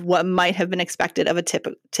beyond what might have been expected of a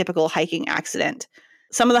typical hiking accident.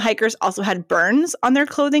 Some of the hikers also had burns on their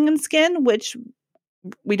clothing and skin, which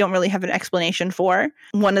we don't really have an explanation for.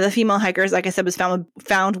 One of the female hikers, like I said, was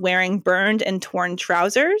found wearing burned and torn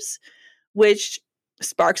trousers, which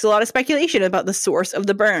sparks a lot of speculation about the source of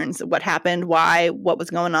the burns, what happened, why, what was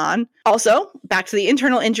going on. Also, back to the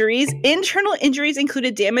internal injuries. Internal injuries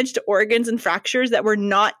included damage to organs and fractures that were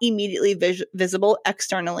not immediately visible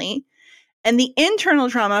externally. And the internal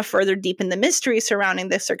trauma further deepened the mystery surrounding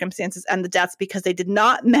the circumstances and the deaths because they did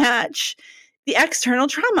not match the external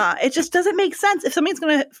trauma. It just doesn't make sense. If something's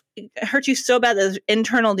going to hurt you so bad that there's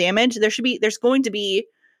internal damage, there's going to be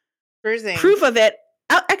bruising, proof of it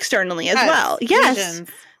out externally as well. Yes. Lesions.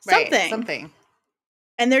 Something.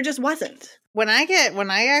 And there just wasn't. When I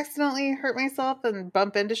accidentally hurt myself and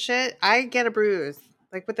bump into shit, I get a bruise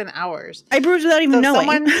like within hours. I bruise without even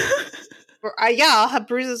knowing. I'll have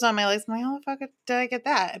bruises on my legs. I'm like, how the fuck did I get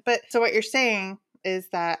that? But so what you're saying is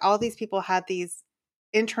that all these people had these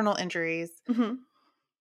internal injuries. Mm-hmm.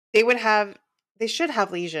 They should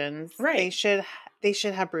have lesions. Right. They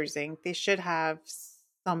should have bruising. They should have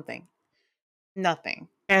something. Nothing.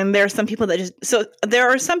 And there are some people there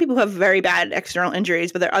are some people who have very bad external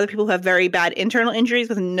injuries, but there are other people who have very bad internal injuries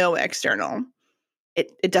with no external.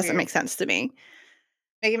 It doesn't make sense to me.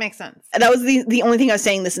 Make it make sense. And that was the only thing I was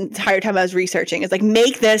saying this entire time I was researching is like,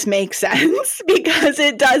 make this make sense because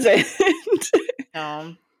it doesn't.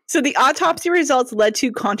 No. So the autopsy results led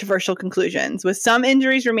to controversial conclusions, with some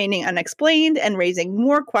injuries remaining unexplained and raising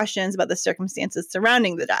more questions about the circumstances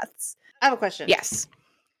surrounding the deaths. I have a question. Yes.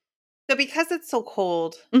 So because it's so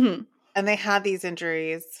cold mm-hmm. and they had these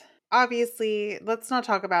injuries, obviously, let's not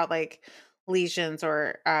talk about like lesions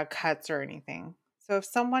or cuts or anything. So if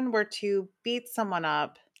someone were to beat someone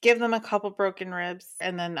up, give them a couple broken ribs,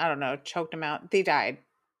 and then, I don't know, choked them out, they died.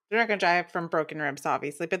 They're not going to die from broken ribs,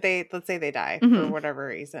 obviously, but let's say they die mm-hmm. for whatever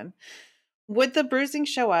reason. Would the bruising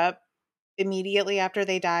show up immediately after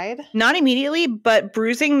they died? Not immediately, but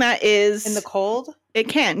bruising that is... in the cold? It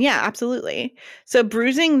can, yeah, absolutely. So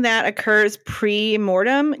bruising that occurs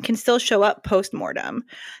pre-mortem can still show up post-mortem.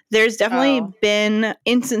 There's definitely been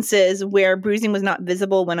instances where bruising was not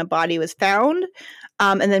visible when a body was found,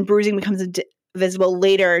 and then bruising becomes visible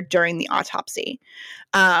later during the autopsy.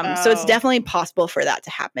 So it's definitely possible for that to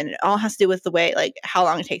happen. It all has to do with the way, like, how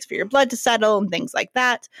long it takes for your blood to settle and things like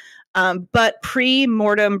that. But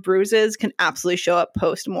pre-mortem bruises can absolutely show up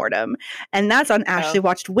post-mortem. And that's on Ashley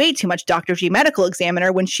watched way too much Dr. G Medical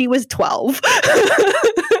Examiner when she was 12.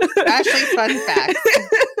 Ashley, fun fact.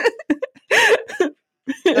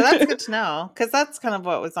 So that's good to know, because that's kind of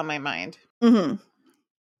what was on my mind. Mm-hmm.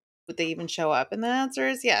 Would they even show up? And the answer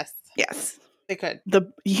is yes. Yes. They could. The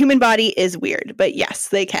human body is weird, but yes,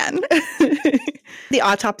 they can. The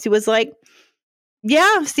autopsy was like,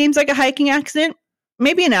 yeah, seems like a hiking accident.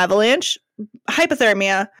 Maybe an avalanche,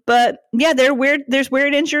 hypothermia, but yeah, there's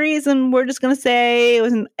weird injuries, and we're just going to say it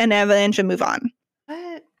was an avalanche and move on.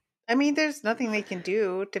 But, I mean, there's nothing they can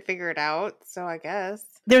do to figure it out, so I guess.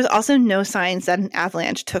 There's also no signs that an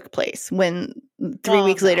avalanche took place when 3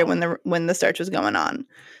 weeks later when the search was going on.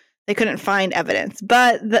 They couldn't find evidence,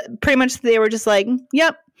 but pretty much they were just like,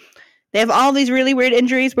 yep, they have all these really weird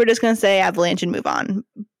injuries. We're just going to say avalanche and move on.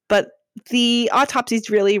 But the autopsies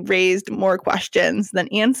really raised more questions than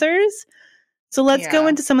answers. So let's go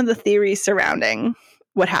into some of the theories surrounding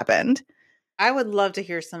what happened. I would love to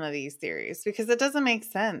hear some of these theories because it doesn't make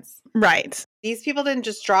sense. Right. These people didn't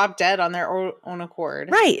just drop dead on their own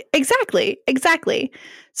accord. Right. Exactly.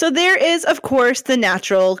 So there is, of course, the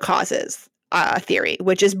natural causes theory,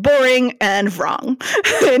 which is boring and wrong,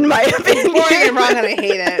 in my opinion. Boring and wrong, and I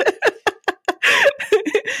hate it.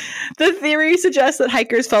 The theory suggests that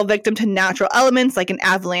hikers fell victim to natural elements like an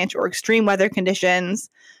avalanche or extreme weather conditions.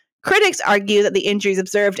 Critics argue that the injuries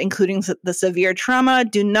observed, including the severe trauma,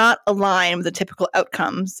 do not align with the typical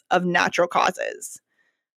outcomes of natural causes.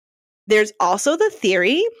 There's also the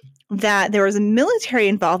theory that there was military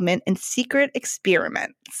involvement in secret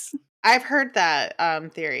experiments. I've heard that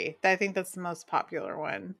theory. I think that's the most popular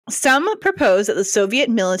one. Some propose that the Soviet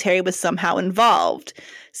military was somehow involved,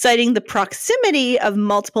 citing the proximity of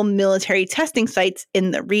multiple military testing sites in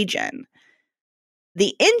the region.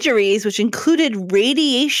 The injuries, which included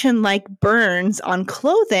radiation-like burns on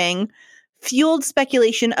clothing, fueled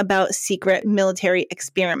speculation about secret military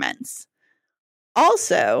experiments.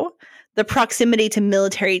 Also, the proximity to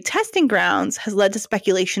military testing grounds has led to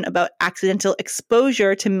speculation about accidental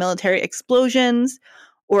exposure to military explosions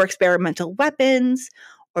or experimental weapons,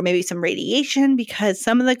 or maybe some radiation, because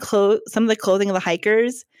some of the clothing of the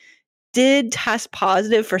hikers did test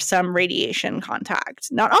positive for some radiation contact.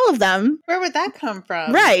 Not all of them. Where would that come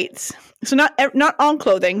from? Right. So not all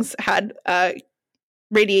clothings had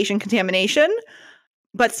radiation contamination,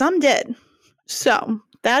 but some did. So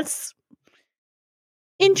that's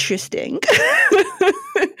interesting.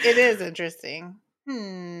 It is interesting.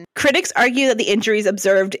 Critics argue that the injuries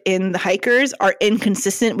observed in the hikers are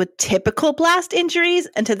inconsistent with typical blast injuries.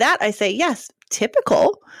 And to that, I say, yes,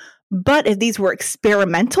 typical. But if these were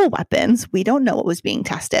experimental weapons, we don't know what was being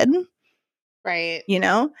tested. Right. You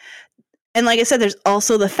know? And like I said, there's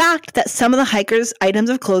also the fact that some of the hikers' items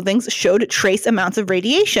of clothing showed trace amounts of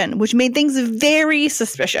radiation, which made things very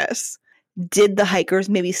suspicious. Did the hikers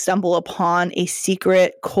maybe stumble upon a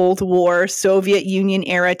secret Cold War Soviet Union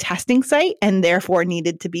era testing site and therefore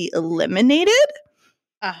needed to be eliminated?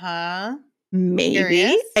 Uh-huh. Maybe.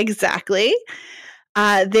 Curious. Exactly.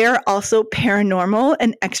 There are also paranormal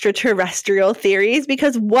and extraterrestrial theories,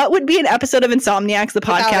 because what would be an episode of Insomniacs, the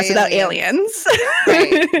podcast, without aliens?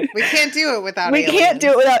 Right. We can't do it without aliens. We can't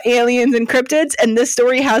do it without aliens and cryptids, and this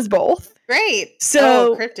story has both. Great.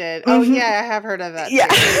 So, cryptid. Oh, yeah, I have heard of that. Yeah.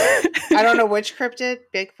 I don't know which cryptid.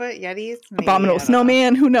 Bigfoot, Yetis? Maybe, abominable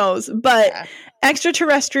snowman, who knows? But yeah.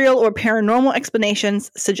 Extraterrestrial or paranormal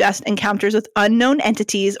explanations suggest encounters with unknown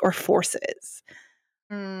entities or forces.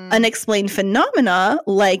 Unexplained phenomena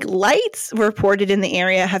like lights reported in the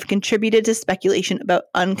area have contributed to speculation about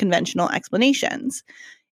unconventional explanations.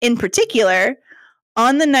 In particular,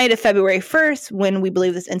 on the night of February 1st, when we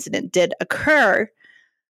believe this incident did occur,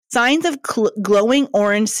 signs of glowing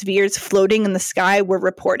orange spheres floating in the sky were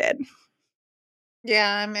reported.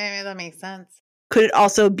 Yeah, maybe that makes sense. Could it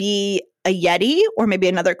also be a Yeti or maybe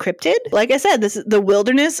another cryptid? Like I said, this is the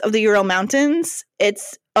wilderness of the Ural Mountains.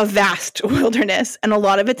 It's a vast wilderness, and a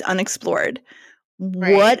lot of it's unexplored.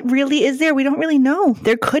 Right. What really is there? We don't really know.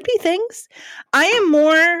 There could be things. I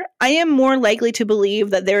am more likely to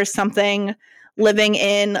believe that there is something living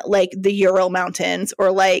in like the Ural Mountains or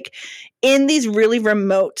like in these really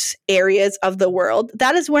remote areas of the world.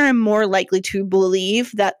 That is where I'm more likely to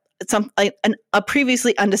believe that a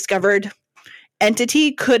previously undiscovered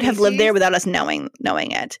entity could have lived there without us knowing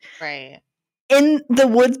it. Right. In the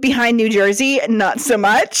woods behind New Jersey, not so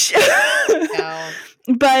much. No.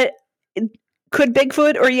 But could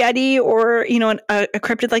Bigfoot or Yeti or, a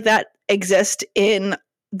cryptid like that exist in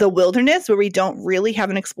the wilderness where we don't really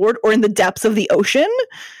haven't explored, or in the depths of the ocean?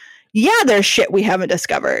 Yeah, there's shit we haven't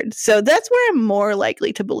discovered. So that's where I'm more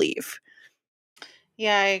likely to believe.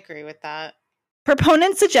 Yeah, I agree with that.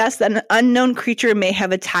 Proponents suggest that an unknown creature may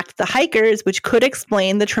have attacked the hikers, which could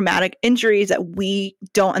explain the traumatic injuries that we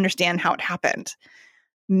don't understand how it happened.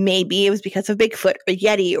 Maybe it was because of Bigfoot or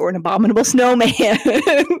Yeti or an abominable snowman.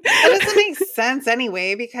 That doesn't make sense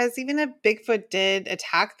anyway, because even if Bigfoot did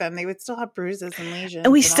attack them, they would still have bruises and lesions.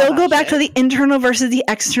 And we still go back to the internal versus the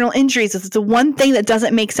external injuries. It's the one thing that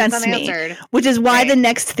doesn't make sense to me, which is why the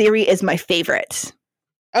next theory is my favorite.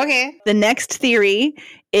 Okay. The next theory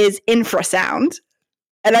is infrasound.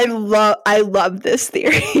 And I love this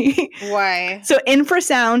theory. Why? So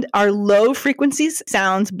infrasound are low frequency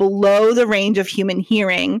sounds below the range of human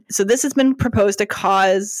hearing. So this has been proposed to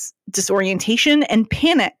cause disorientation and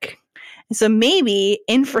panic. So maybe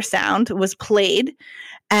infrasound was played,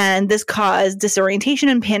 and this caused disorientation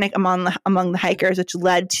and panic among the hikers, which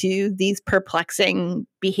led to these perplexing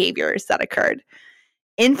behaviors that occurred.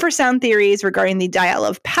 Infrasound theories regarding the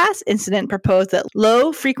Dyatlov Pass incident propose that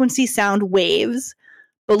low-frequency sound waves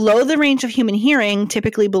below the range of human hearing,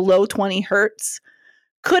 typically below 20 hertz,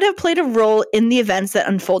 could have played a role in the events that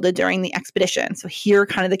unfolded during the expedition. So here are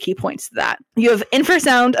kind of the key points to that. You have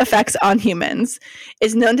infrasound effects on humans.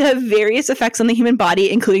 It's known to have various effects on the human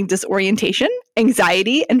body, including disorientation,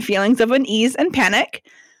 anxiety, and feelings of unease and panic.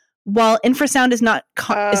 While infrasound is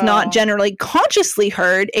not generally consciously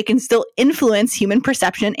heard, it can still influence human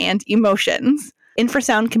perception and emotions.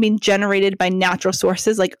 Infrasound can be generated by natural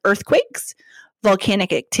sources like earthquakes,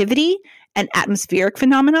 volcanic activity, and atmospheric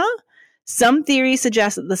phenomena. Some theories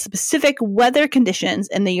suggest that the specific weather conditions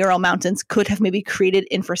in the Ural Mountains could have maybe created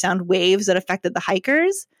infrasound waves that affected the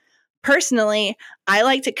hikers. Personally, I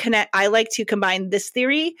like to combine this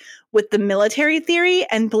theory with the military theory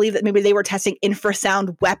and believe that maybe they were testing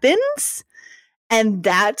infrasound weapons. And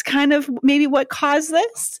that's kind of maybe what caused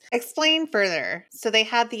this. Explain further. So they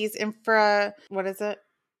had these what is it?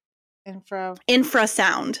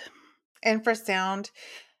 Infrasound. Infrasound.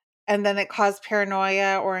 And then it caused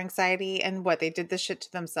paranoia or anxiety. And what, they did this shit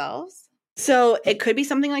to themselves? So it could be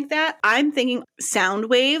something like that. I'm thinking sound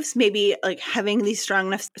waves, maybe like having these strong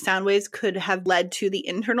enough sound waves could have led to the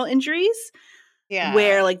internal injuries. Yeah.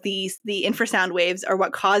 Where like the infrasound waves are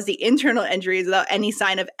what cause the internal injuries without any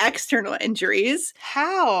sign of external injuries.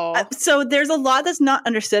 How? So there's a lot that's not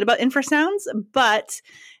understood about infrasounds, but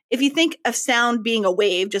if you think of sound being a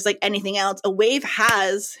wave, just like anything else, a wave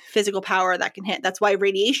has physical power that can hit. That's why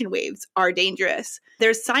radiation waves are dangerous.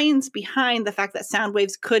 There's science behind the fact that sound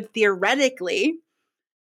waves could theoretically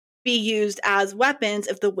be used as weapons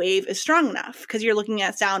if the wave is strong enough, because you're looking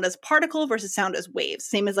at sound as particle versus sound as waves,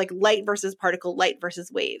 same as like light versus particle, light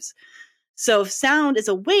versus waves. So if sound is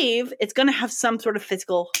a wave, it's going to have some sort of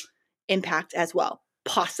physical impact as well,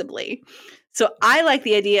 possibly. So I like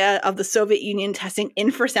the idea of the Soviet Union testing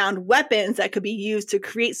infrasound weapons that could be used to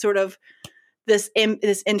create sort of this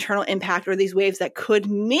internal impact, or these waves that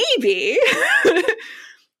could maybe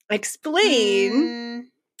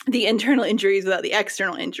explain the internal injuries without the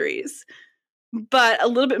external injuries. But a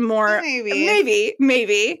little bit more,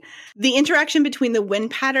 maybe. The interaction between the wind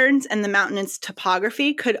patterns and the mountainous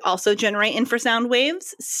topography could also generate infrasound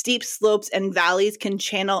waves. Steep slopes and valleys can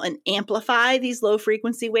channel and amplify these low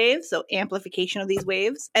frequency waves, so amplification of these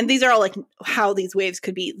waves. And these are all like how these waves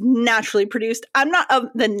could be naturally produced. I'm not of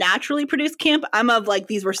the naturally produced camp. I'm of like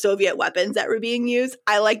these were Soviet weapons that were being used.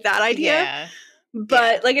 I like that idea. Yeah.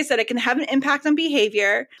 But like I said, it can have an impact on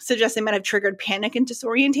behavior, suggest they might have triggered panic and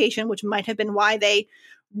disorientation, which might have been why they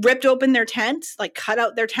ripped open their tent, like cut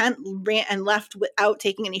out their tent, ran and left without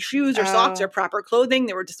taking any shoes or socks or proper clothing.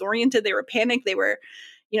 They were disoriented. They were panicked. They were,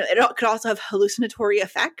 it could also have hallucinatory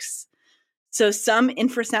effects. So some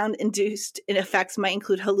infrasound-induced effects might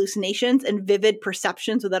include hallucinations and vivid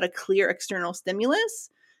perceptions without a clear external stimulus.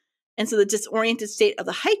 And so the disoriented state of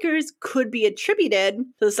the hikers could be attributed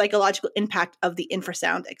to the psychological impact of the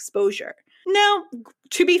infrasound exposure. Now,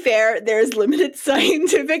 to be fair, there's limited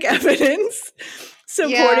scientific evidence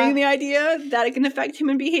supporting the idea that it can affect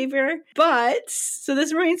human behavior. But, so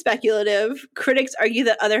this remains speculative. Critics argue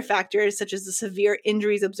that other factors, such as the severe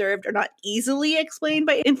injuries observed, are not easily explained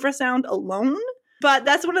by infrasound alone. But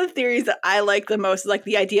that's one of the theories that I like the most, like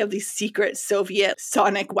the idea of these secret Soviet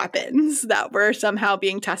sonic weapons that were somehow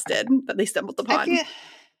being tested, that they stumbled upon.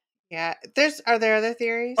 Are there other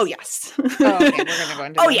theories? Oh, yes. Oh, okay. We're going to go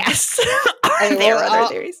into them. Yes. There are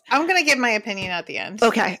other theories. I'm going to give my opinion at the end.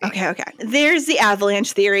 Okay. There's the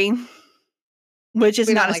avalanche theory, which is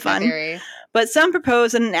not as fun. But some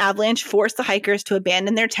propose that an avalanche forced the hikers to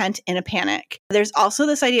abandon their tent in a panic. There's also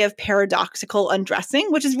this idea of paradoxical undressing,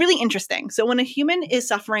 which is really interesting. So when a human is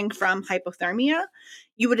suffering from hypothermia,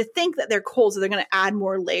 you would think that they're cold, so they're going to add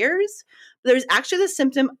more layers. But there's actually the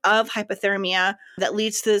symptom of hypothermia that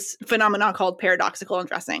leads to this phenomenon called paradoxical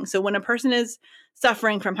undressing. So when a person is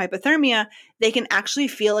suffering from hypothermia, they can actually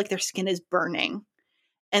feel like their skin is burning.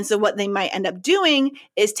 And so what they might end up doing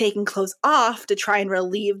is taking clothes off to try and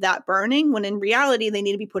relieve that burning, when in reality, they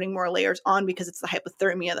need to be putting more layers on because it's the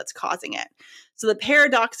hypothermia that's causing it. So the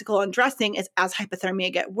paradoxical undressing is, as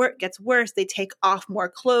hypothermia gets worse, they take off more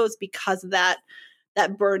clothes because of that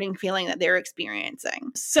burning feeling that they're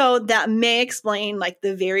experiencing. So that may explain like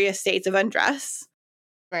the various states of undress.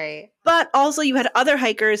 Right. But also you had other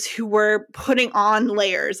hikers who were putting on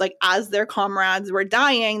layers, like as their comrades were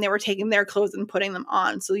dying, they were taking their clothes and putting them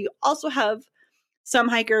on. So you also have some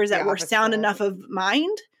hikers that were sound enough of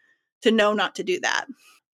mind to know not to do that.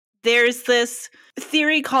 There's this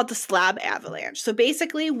theory called the slab avalanche. So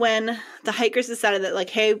basically when the hikers decided that like,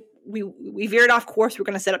 hey, we veered off course, we're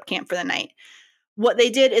going to set up camp for the night. What they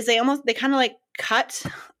did is they kind of like cut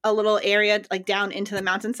a little area like down into the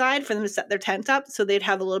mountainside for them to set their tent up, so they'd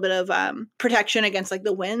have a little bit of protection against like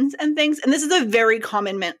the winds and things. And this is a very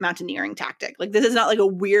common mountaineering tactic. Like this is not like a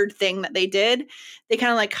weird thing that they did. They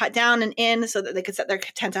kind of like cut down and in so that they could set their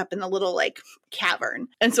tent up in a little like cavern.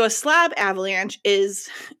 And so a slab avalanche is,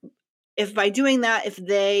 if by doing that, if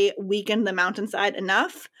they weaken the mountainside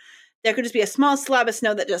enough, there could just be a small slab of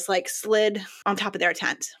snow that just like slid on top of their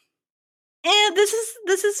tent. And this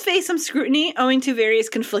has faced some scrutiny owing to various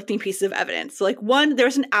conflicting pieces of evidence. So like one,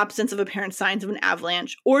 there's an absence of apparent signs of an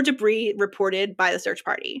avalanche or debris reported by the search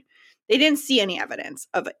party. They didn't see any evidence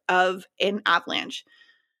of an avalanche.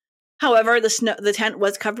 However, the tent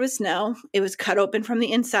was covered with snow. It was cut open from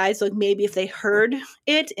the inside. So like maybe if they heard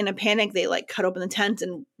it in a panic, they like cut open the tent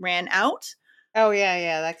and ran out. Oh,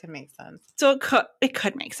 yeah, that could make sense. So it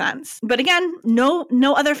could make sense. But again, no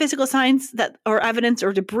other physical signs that or evidence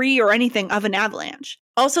or debris or anything of an avalanche.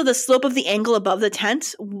 Also, the slope of the angle above the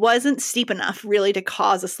tent wasn't steep enough really to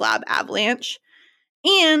cause a slab avalanche.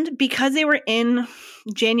 And because they were in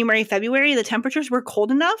January, February, the temperatures were cold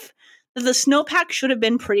enough that the snowpack should have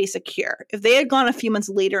been pretty secure. If they had gone a few months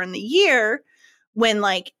later in the year, when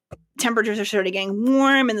like temperatures are starting getting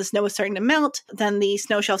warm and the snow was starting to melt, then the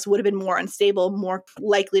snow shelves would have been more unstable, more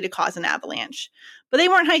likely to cause an avalanche. But they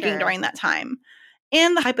weren't hiking during that time.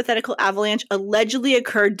 And the hypothetical avalanche allegedly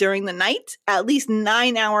occurred during the night, at least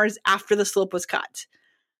 9 hours after the slope was cut.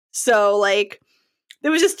 So, like, they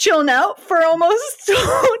was just chilling out for almost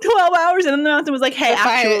 12 hours, and then the mountain was like, hey,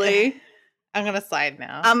 actually, I'm going to slide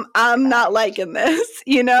now. I'm not liking this,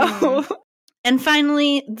 you know? Mm-hmm. And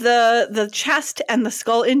finally, the chest and the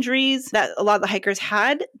skull injuries that a lot of the hikers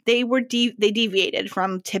had, they deviated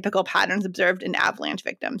from typical patterns observed in avalanche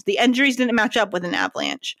victims. The injuries didn't match up with an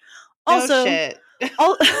avalanche. Also, shit.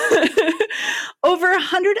 Over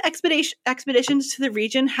 100 expeditions to the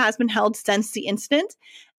region has been held since the incident,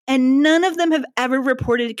 and none of them have ever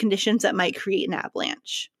reported conditions that might create an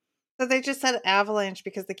avalanche. So they just said avalanche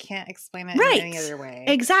because they can't explain it in any other way.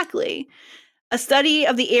 Exactly. A study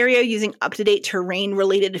of the area using up-to-date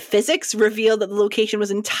terrain-related physics revealed that the location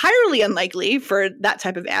was entirely unlikely for that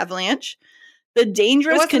type of avalanche. The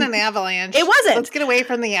dangerous... It wasn't an avalanche. It wasn't. Let's get away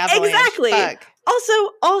from the avalanche. Exactly. Fuck.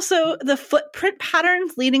 Also, the footprint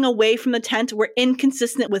patterns leading away from the tent were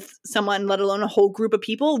inconsistent with someone, let alone a whole group of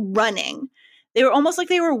people, running. They were almost like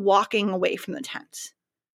they were walking away from the tent.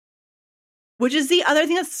 Which is the other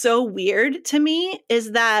thing that's so weird to me,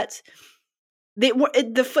 is that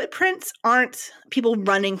the footprints aren't people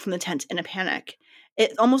running from the tent in a panic.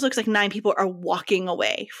 It almost looks like 9 people are walking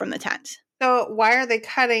away from the tent. So why are they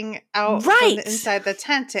cutting out from the inside the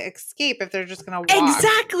tent to escape if they're just going to walk?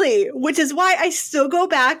 Exactly. Which is why I still go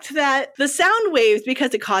back to the sound waves,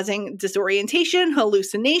 because it's causing disorientation,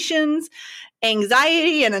 hallucinations,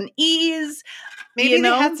 anxiety, and unease. Maybe they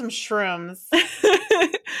had some shrooms.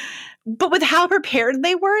 But with how prepared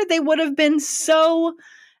they were, they would have been so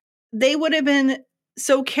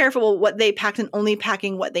careful what they packed and only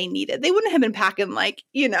packing what they needed. They wouldn't have been packing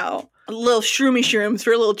little shrooms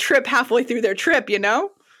for a little trip halfway through their trip, you know?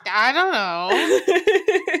 I don't know.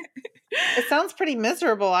 It sounds pretty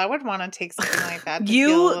miserable. I would want to take something like that.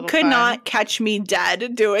 You could not catch me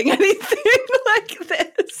dead doing anything like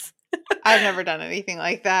this. I've never done anything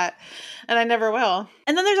like that, and I never will.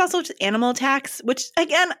 And then there's also just animal attacks, which,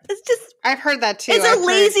 again, it's just... I've heard that, too. It's a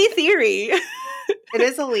lazy theory. It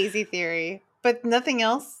is a lazy theory, but nothing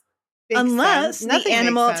else unless the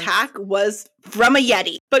animal attack was from a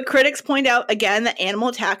Yeti. But critics point out, again, that animal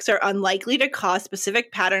attacks are unlikely to cause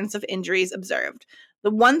specific patterns of injuries observed.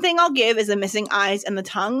 The one thing I'll give is the missing eyes and the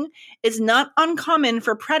tongue. It's not uncommon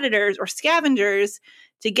for predators or scavengers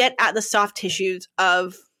to get at the soft tissues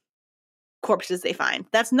of corpses they find.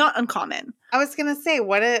 That's not uncommon. I was going to say,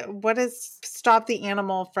 what has stopped the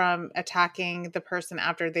animal from attacking the person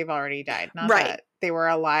after they've already died? Not that they were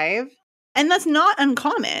alive. And that's not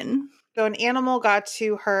uncommon. So an animal got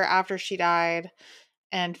to her after she died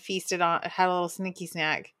and feasted on, had a little sneaky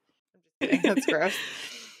snack. I'm just kidding. That's gross.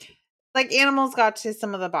 Like, animals got to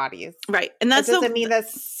some of the bodies. Right. And that doesn't mean that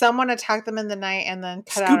someone attacked them in the night and then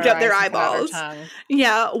scooped up their eyeballs.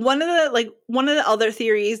 Yeah. One of the other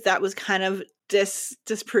theories that was kind of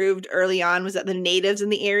disproved early on was that the natives in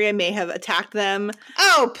the area may have attacked them.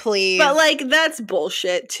 Oh, please. But that's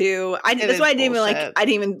bullshit too. That's why I didn't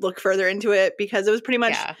even look further into it, because it was pretty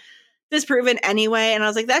much disproven anyway. And I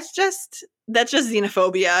was like, that's just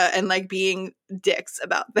xenophobia and being dicks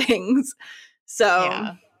about things.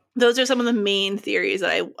 So those are some of the main theories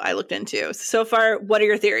that I looked into. So far, what are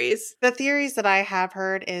your theories? The theories that I have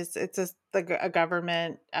heard is it's a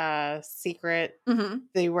government secret. Mm-hmm.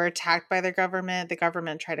 They were attacked by their government. The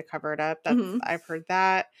government tried to cover it up. I've heard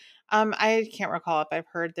that. I can't recall if I've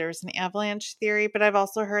heard there's an avalanche theory, but I've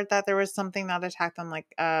also heard that there was something that attacked them, like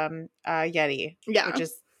Yeti, which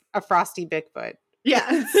is a frosty Bigfoot.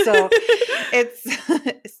 Yeah. So it's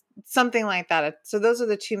something like that. So those are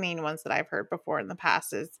the two main ones that I've heard before in the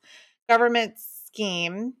past, is government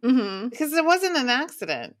scheme, because it wasn't an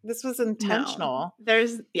accident. This was intentional.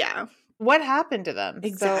 No. What happened to them?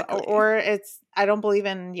 Exactly. So, or I don't believe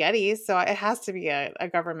in Yetis, so it has to be a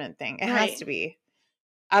government thing. It has to be.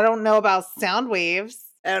 I don't know about sound waves.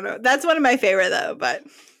 I don't know. That's one of my favorite though, but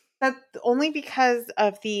that's only because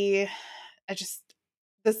of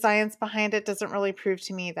the science behind it doesn't really prove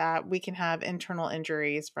to me that we can have internal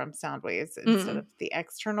injuries from sound waves instead of the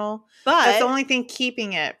external. That's the But only thing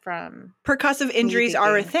keeping it from percussive me injuries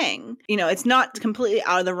are a thinking. thing. You know, it's not completely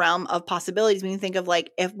out of the realm of possibilities when you think of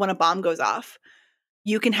like if when a bomb goes off,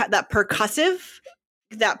 you can have that percussive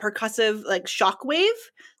like shock wave.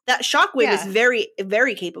 That shock wave is Yeah. very,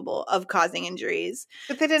 very capable of causing injuries.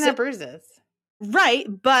 But they didn't So- have bruises. Right,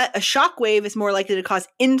 but a shock wave is more likely to cause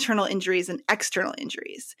internal injuries than external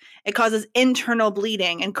injuries. It causes internal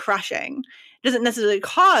bleeding and crushing. It doesn't necessarily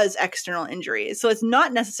cause external injuries. So it's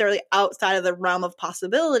not necessarily outside of the realm of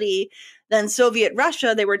possibility. Then Soviet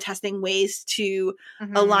Russia, they were testing ways to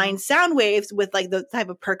align sound waves with like the type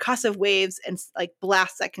of percussive waves and like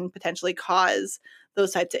blasts that can potentially cause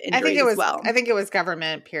those types of injuries as well. I think it was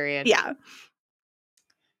government, period. Yeah.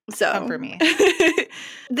 So Come for me.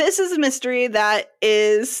 This is a mystery that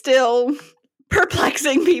is still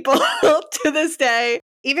perplexing people to this day.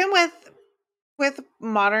 Even with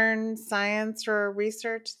modern science or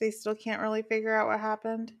research, they still can't really figure out what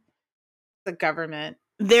happened. The government.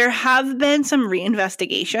 There have been some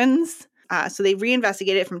reinvestigations. So they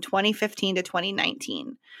reinvestigated from 2015 to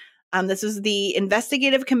 2019. This was the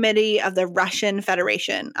Investigative Committee of the Russian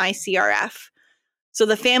Federation, ICRF. So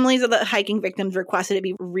the families of the hiking victims requested it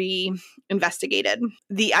be re-investigated.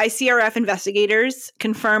 The ICRF investigators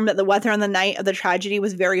confirmed that the weather on the night of the tragedy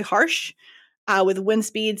was very harsh, with wind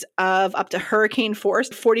speeds of up to hurricane force,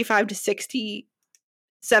 45 to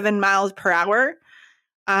 67 miles per hour,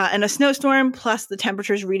 and a snowstorm, plus the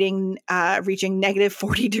temperatures reaching negative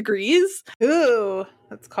 40 degrees. Ooh,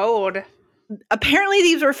 that's cold. Apparently,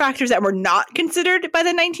 these were factors that were not considered by the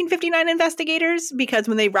 1959 investigators because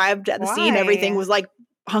when they arrived at the scene, everything was like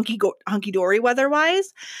hunky-dory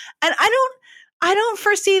weather-wise. And I don't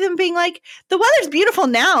foresee them being like, the weather's beautiful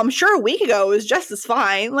now. I'm sure a week ago it was just as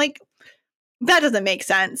fine. Like, that doesn't make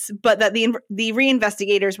sense. But that the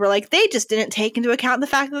reinvestigators were like, they just didn't take into account the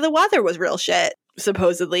fact that the weather was real shit,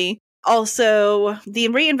 supposedly. Also, the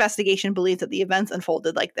reinvestigation believes that the events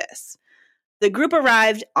unfolded like this. The group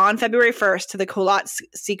arrived on February 1st to the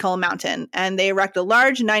Kholat-Syakhl mountain, and they erect a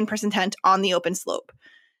large 9-person tent on the open slope.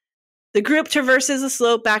 The group traverses the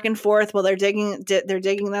slope back and forth while they're digging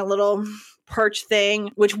that little perch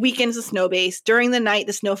thing, which weakens the snow base. During the night,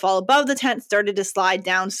 the snowfall above the tent started to slide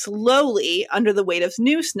down slowly under the weight of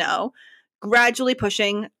new snow, gradually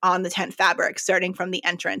pushing on the tent fabric, starting from the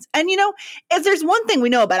entrance. And, you know, if there's one thing we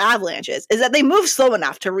know about avalanches, is that they move slow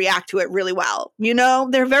enough to react to it really well. You know,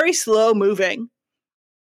 they're very slow moving.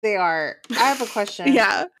 They are. I have a question.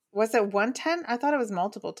 Yeah. Was it one tent? I thought it was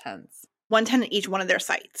multiple tents. One tent at each one of their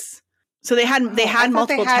sites. So they had I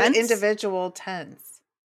multiple they had tents. individual tents.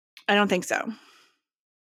 I don't think so.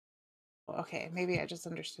 Okay, maybe I just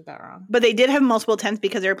understood that wrong. But they did have multiple tents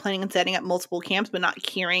because they were planning on setting up multiple camps, but not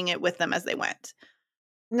carrying it with them as they went.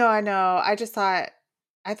 No, I know. I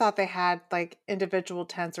thought they had like individual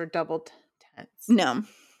tents or double tents. No.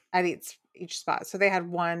 At each spot. So they had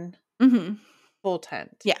one full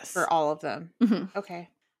tent. Yes. For all of them. Mm-hmm. Okay.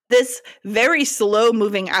 This very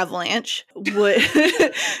slow-moving avalanche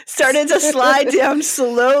started to slide down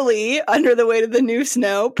slowly under the weight of the new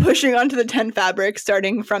snow, pushing onto the tent fabric,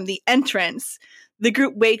 starting from the entrance. The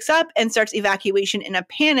group wakes up and starts evacuation in a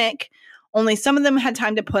panic. Only some of them had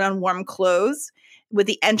time to put on warm clothes. With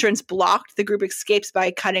the entrance blocked, the group escapes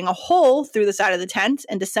by cutting a hole through the side of the tent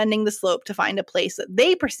and descending the slope to find a place that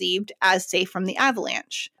they perceived as safe from the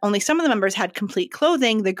avalanche. Only some of the members had complete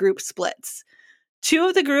clothing. The group splits. 2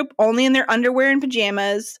 of the group only in their underwear and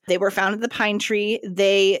pajamas. They were found at the pine tree.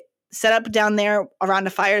 They set up down there around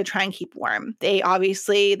a fire to try and keep warm. They were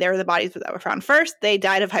the bodies that were found first. They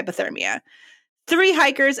died of hypothermia. 3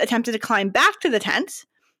 hikers attempted to climb back to the tent,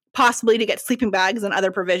 possibly to get sleeping bags and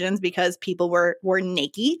other provisions because people were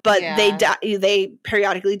naked, but they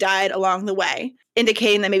periodically died along the way,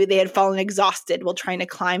 indicating that maybe they had fallen exhausted while trying to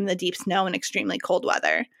climb the deep snow in extremely cold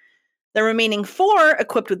weather. The remaining 4,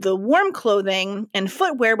 equipped with the warm clothing and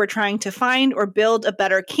footwear, were trying to find or build a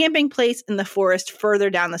better camping place in the forest further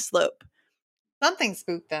down the slope. Something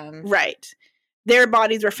spooked them. Right. Their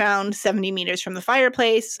bodies were found 70 meters from the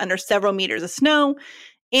fireplace, under several meters of snow,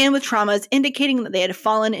 and with traumas indicating that they had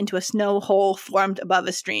fallen into a snow hole formed above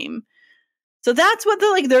a stream. So that's what the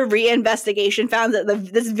reinvestigation found, that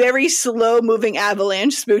this very slow-moving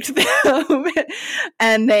avalanche spooked them,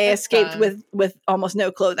 and they escaped with almost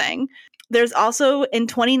no clothing. There's also, in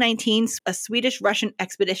 2019, a Swedish-Russian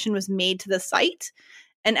expedition was made to the site,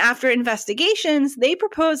 and after investigations, they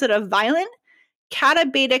proposed that a violent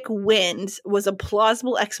catabatic wind was a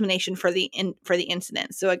plausible explanation for the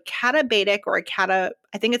incident. So a catabatic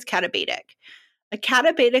I think it's catabatic,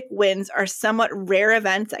 Katabatic winds are somewhat rare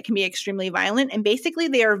events that can be extremely violent, and basically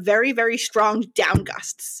they are very, very strong down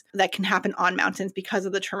gusts that can happen on mountains because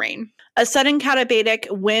of the terrain. A sudden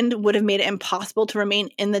katabatic wind would have made it impossible to remain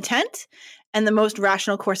in the tent, and the most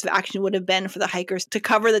rational course of action would have been for the hikers to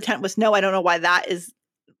cover the tent with snow. I don't know why that is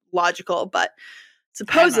logical, but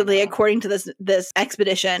supposedly, according to this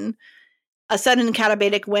expedition, a sudden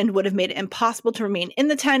katabatic wind would have made it impossible to remain in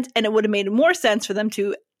the tent, and it would have made more sense for them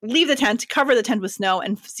to leave the tent, cover the tent with snow,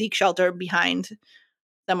 and seek shelter behind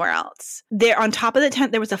somewhere else. There, on top of the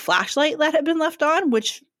tent, there was a flashlight that had been left on,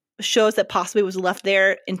 which shows that possibly it was left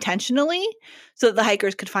there intentionally so that the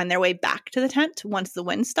hikers could find their way back to the tent once the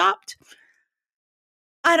wind stopped.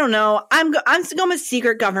 I don't know. I'm going with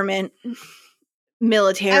secret government,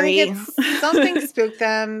 military. I think something spooked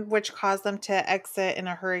them, which caused them to exit in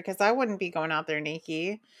a hurry, because I wouldn't be going out there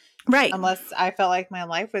naked. Right. Unless I felt like my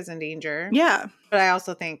life was in danger. Yeah. But I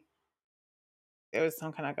also think it was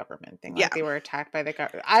some kind of government thing. Like they were attacked by the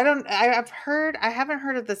government. I haven't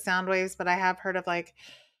heard of the sound waves, but I have heard of like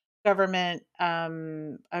government, I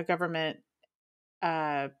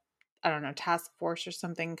don't know, task force or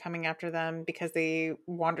something coming after them because they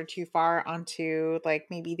wandered too far onto, like,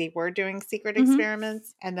 maybe they were doing secret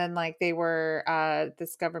experiments. And then like they were,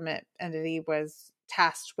 this government entity was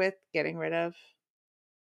tasked with getting rid of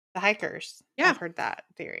the hikers. Yeah. I've heard that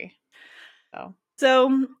theory.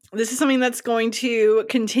 So this is something that's going to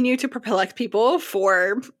continue to perplex people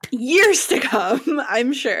for years to come,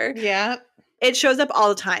 I'm sure. Yeah. It shows up all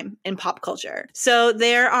the time in pop culture. So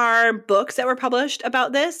there are books that were published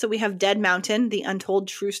about this. So we have Dead Mountain, The Untold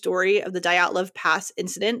True Story of the Dyatlov Pass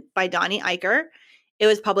Incident by Donnie Eicher. It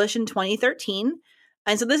was published in 2013.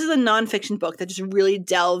 And so this is a nonfiction book that just really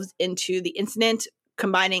delves into the incident,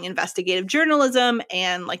 combining investigative journalism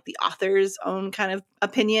and like the author's own kind of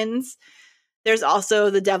opinions. There's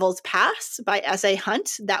also The Devil's Pass by S.A.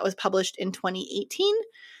 Hunt that was published in 2018.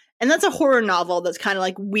 And that's a horror novel that's kind of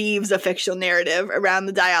like weaves a fictional narrative around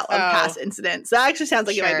the Dyatlov Pass incident. So that actually sounds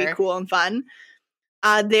like it might be cool and fun.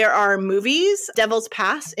 There are movies. Devil's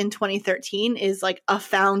Pass in 2013 is like a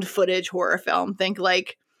found footage horror film. Think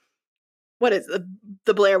like, what is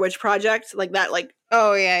the Blair Witch Project? Like that, like,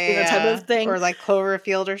 type of thing. Or like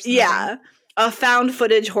Cloverfield or something. Yeah. A found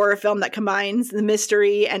footage horror film that combines the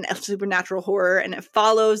mystery and supernatural horror, and it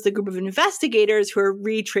follows the group of investigators who are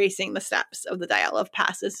retracing the steps of the Dyatlov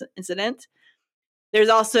Pass incident. There's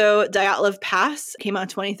also Dyatlov Pass, came out in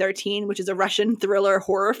 2013, which is a Russian thriller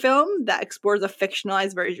horror film that explores a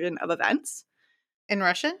fictionalized version of events. In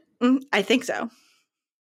Russian? I think so.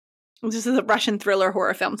 This is a Russian thriller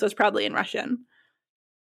horror film, so it's probably in Russian.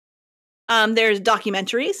 There's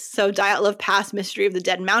documentaries. So Dyatlov Pass, Mystery of the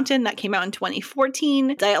Dead Mountain, that came out in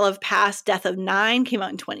 2014. Dyatlov Pass, Death of Nine, came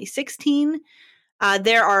out in 2016.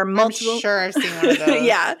 There are multiple... I'm sure I've seen one of those.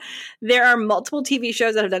 Yeah. There are multiple TV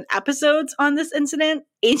shows that have done episodes on this incident.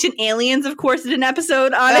 Ancient Aliens, of course, did an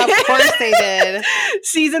episode on it. Of course they did.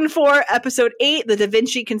 Season 4, Episode 8, The Da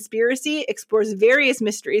Vinci Conspiracy, explores various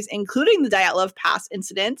mysteries, including the Dyatlov Pass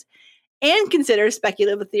incident, and considers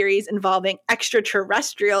speculative theories involving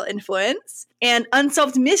extraterrestrial influence. And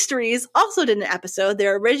Unsolved Mysteries also did an episode.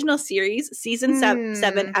 Their original series, Season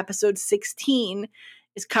 7, Episode 16,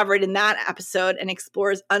 is covered in that episode and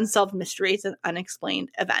explores unsolved mysteries and unexplained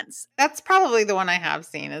events. That's probably the one I have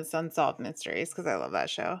seen, is Unsolved Mysteries, because I love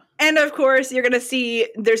that show. And of course, you're going to see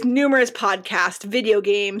there's numerous podcasts, video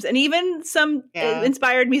games, and even some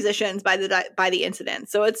inspired musicians by the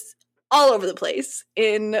incident. So it's all over the place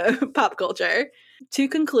in pop culture. To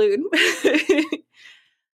conclude,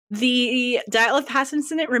 the Dyatlov Pass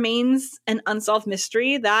incident remains an unsolved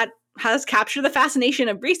mystery that has captured the fascination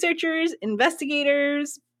of researchers,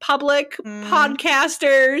 investigators, public,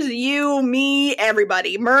 podcasters, you, me,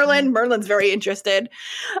 everybody. Merlin's very interested.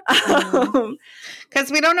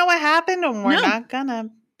 Because we don't know what happened, and we're not gonna,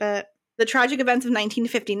 but... The tragic events of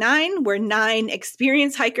 1959, where 9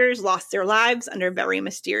 experienced hikers lost their lives under very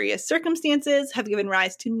mysterious circumstances, have given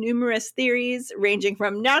rise to numerous theories ranging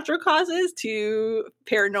from natural causes to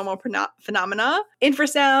paranormal phenomena.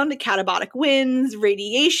 Infrasound, catabolic winds,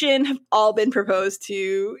 radiation have all been proposed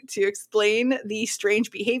to explain the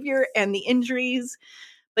strange behavior and the injuries.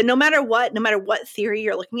 But no matter what theory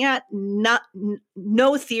you're looking at,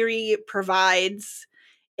 no theory provides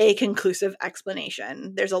a conclusive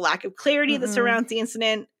explanation. There's a lack of clarity that surrounds the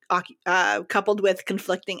incident, coupled with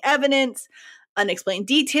conflicting evidence, unexplained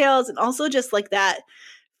details, and also just like that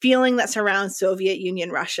feeling that surrounds Soviet Union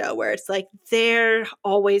Russia, where it's like they're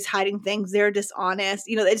always hiding things, they're dishonest.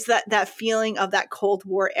 You know, it's that feeling of that Cold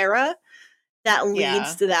War era that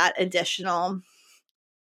leads to that additional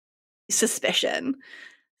suspicion.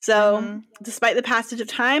 So despite the passage of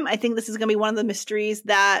time, I think this is going to be one of the mysteries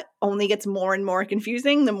that only gets more and more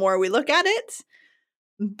confusing the more we look at it.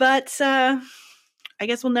 But I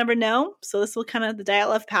guess we'll never know. So this will the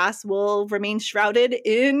Dyatlov Pass will remain shrouded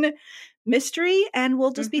in mystery, and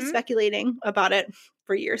we'll just be speculating about it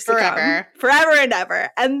for years to come. Forever and ever.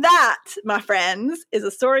 And that, my friends, is a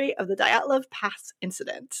story of the Dyatlov Pass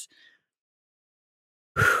incident.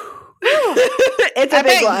 It's a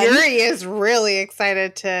big one. Yuri is really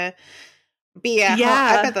excited to be at home.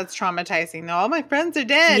 I bet that's traumatizing though. All my friends are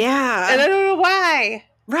dead. Yeah. And I don't know why.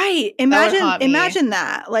 Right. Imagine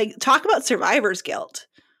that. Like, talk about survivor's guilt.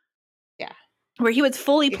 Yeah. Where he was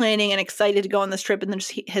fully planning and excited to go on this trip, and then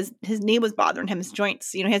just his knee was bothering him, his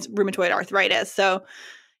joints. You know, he has rheumatoid arthritis. So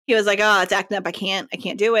he was like, oh, it's acting up. I can't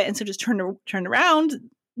do it. And so just turned around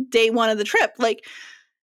day one of the trip. Like,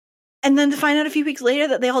 and then to find out a few weeks later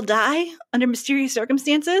that they all die under mysterious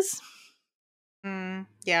circumstances.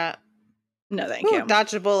 Yeah. No, thank you.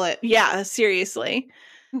 Dodged a bullet. Yeah, seriously.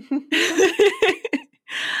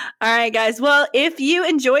 All right, guys. Well, if you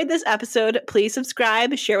enjoyed this episode, please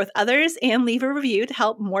subscribe, share with others, and leave a review to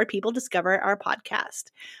help more people discover our podcast.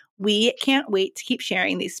 We can't wait to keep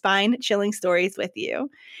sharing these spine-chilling stories with you.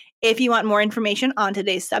 If you want more information on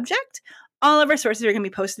today's subject, all of our sources are going to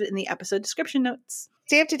be posted in the episode description notes.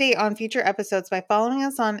 Stay up to date on future episodes by following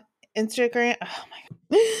us on Instagram. Oh my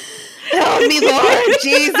God. Help me, Lord.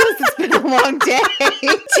 Jesus, it's been a long day.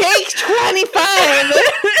 Take 25.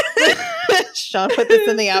 Sean put this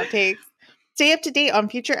in the outtakes. Stay up to date on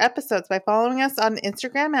future episodes by following us on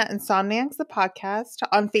Instagram at Insomniacs the Podcast,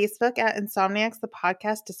 on Facebook at Insomniacs the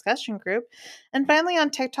Podcast Discussion Group, and finally on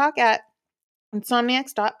TikTok at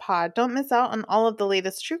insomniacs.pod. Don't miss out on all of the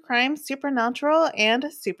latest true crime, supernatural,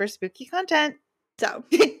 and super spooky content. So,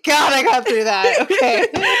 God, I got through that. Okay.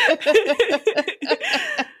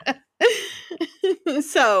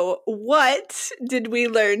 So, what did we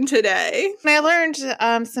learn today? I learned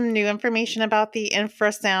some new information about the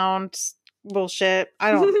infrasound bullshit.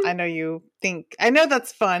 I know you think, I know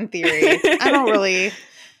that's fun theory. I don't really,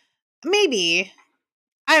 maybe.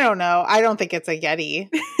 I don't know. I don't think it's a Yeti.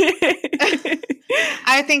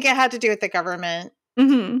 I think it had to do with the government.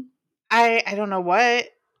 I don't know what.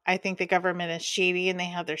 I think the government is shady and they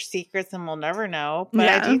have their secrets and we'll never know. But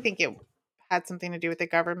I do think it had something to do with the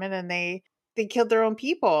government, and they killed their own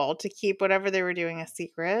people to keep whatever they were doing a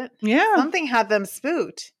secret. Yeah. Something had them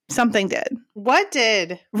spooked. Something did. What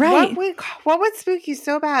did? Right. What would spook you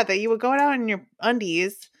so bad that you would go out in your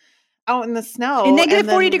undies out in the snow in negative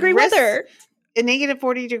 40-degree weather? In negative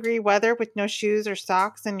 40-degree weather with no shoes or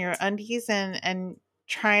socks and your undies and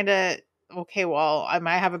trying to, okay, well, I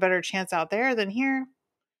might have a better chance out there than here.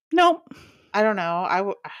 Nope. I don't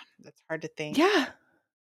know. That's hard to think. Yeah.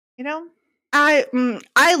 You know?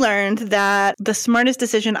 I learned that the smartest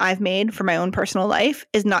decision I've made for my own personal life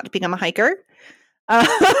is not to become a hiker.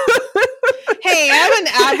 Hey, I'm an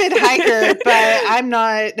avid hiker, but I'm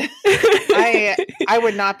not. I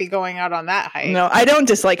would not be going out on that hike. No, I don't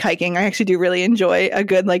dislike hiking. I actually do really enjoy a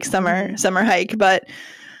good summer hike, but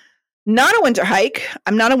not a winter hike.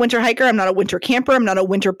 I'm not a winter hiker. I'm not a winter camper. I'm not a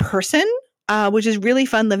winter person, which is really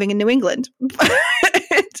fun living in New England.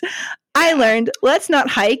 I learned, let's not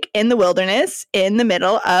hike in the wilderness in the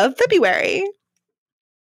middle of February.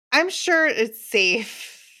 I'm sure it's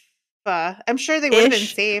safe. I'm sure they would have been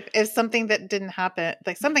safe if something that didn't happen,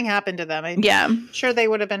 like something happened to them. I'm sure they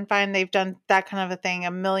would have been fine. They've done that kind of a thing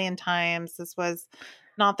a million times. This was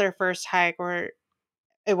not their first hike, or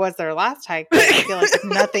it was their last hike. But I feel like if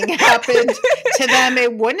nothing happened to them,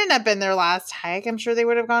 it wouldn't have been their last hike. I'm sure they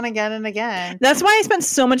would have gone again and again. That's why I spent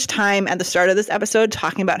so much time at the start of this episode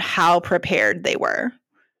talking about how prepared they were.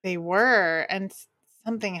 They were, and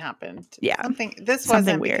something happened. Yeah. This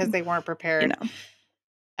wasn't weird because they weren't prepared. You know.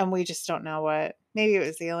 And we just don't know what. Maybe it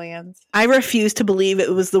was aliens. I refuse to believe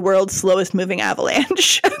it was the world's slowest moving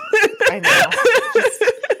avalanche. I know.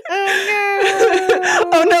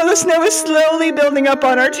 Oh no, the snow is slowly building up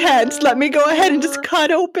on our tent. Let me go ahead and just cut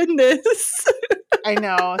open this. I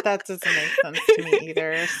know. That doesn't make sense to me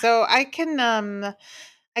either. So I can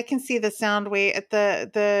see the sound wave at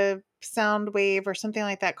the sound wave or something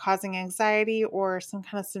like that causing anxiety or some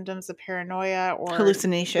kind of symptoms of paranoia or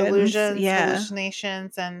hallucinations,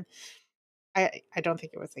 and I don't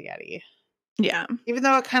think it was a Yeti. Yeah, even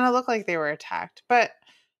though it kind of looked like they were attacked. But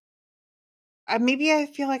maybe I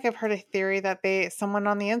feel like I've heard a theory that someone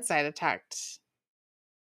on the inside attacked.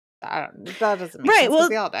 That doesn't make sense because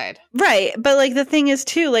they all died. Right, but the thing is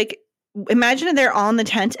too, imagine if they're on the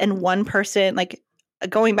tent and one person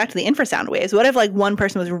going back to the infrasound waves, what if one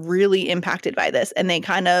person was really impacted by this and they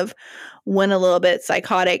kind of went a little bit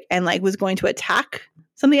psychotic and was going to attack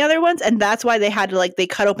some of the other ones. And that's why they had to like, they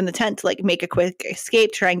cut open the tent to like make a quick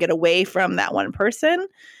escape, try and get away from that one person.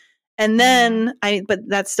 And then but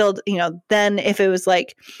that's still, you know, then if it was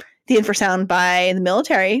like the infrasound by the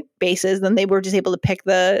military bases, then they were just able to pick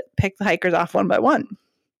the hikers off one by one.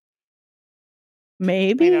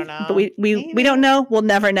 Maybe. We don't know. But we don't know. We'll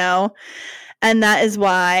never know. And that is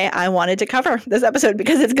why I wanted to cover this episode,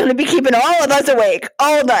 because it's going to be keeping all of us awake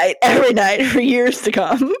all night, every night for years to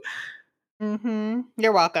come. Mm-hmm.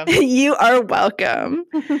 You're welcome. You are welcome.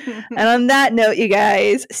 And on that note, you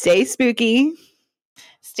guys, stay spooky.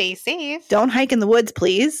 Stay safe. Don't hike in the woods,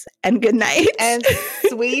 please. And good night. And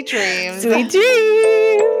sweet dreams. Sweet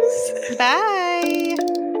dreams. Bye.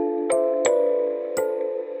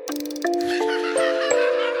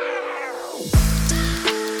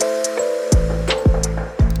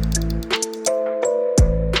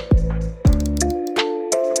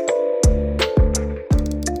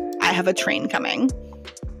 I have a train coming.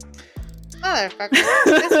 Motherfucker.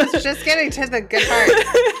 This was just getting to the good part.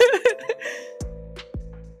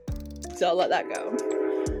 So I'll let that go.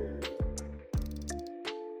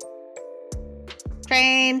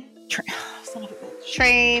 Train.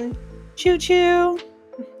 Train. Choo choo.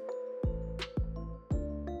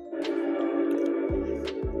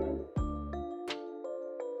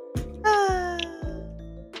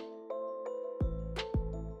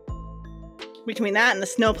 Between that and the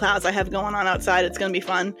snow plows I have going on outside, it's going to be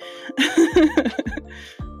fun.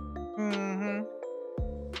 Mm-hmm.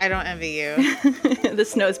 I don't envy you. The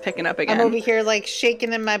snow's picking up again. I'm over here like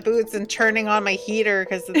shaking in my boots and turning on my heater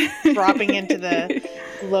because it's dropping into the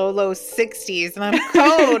low 60s and I'm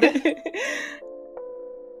cold.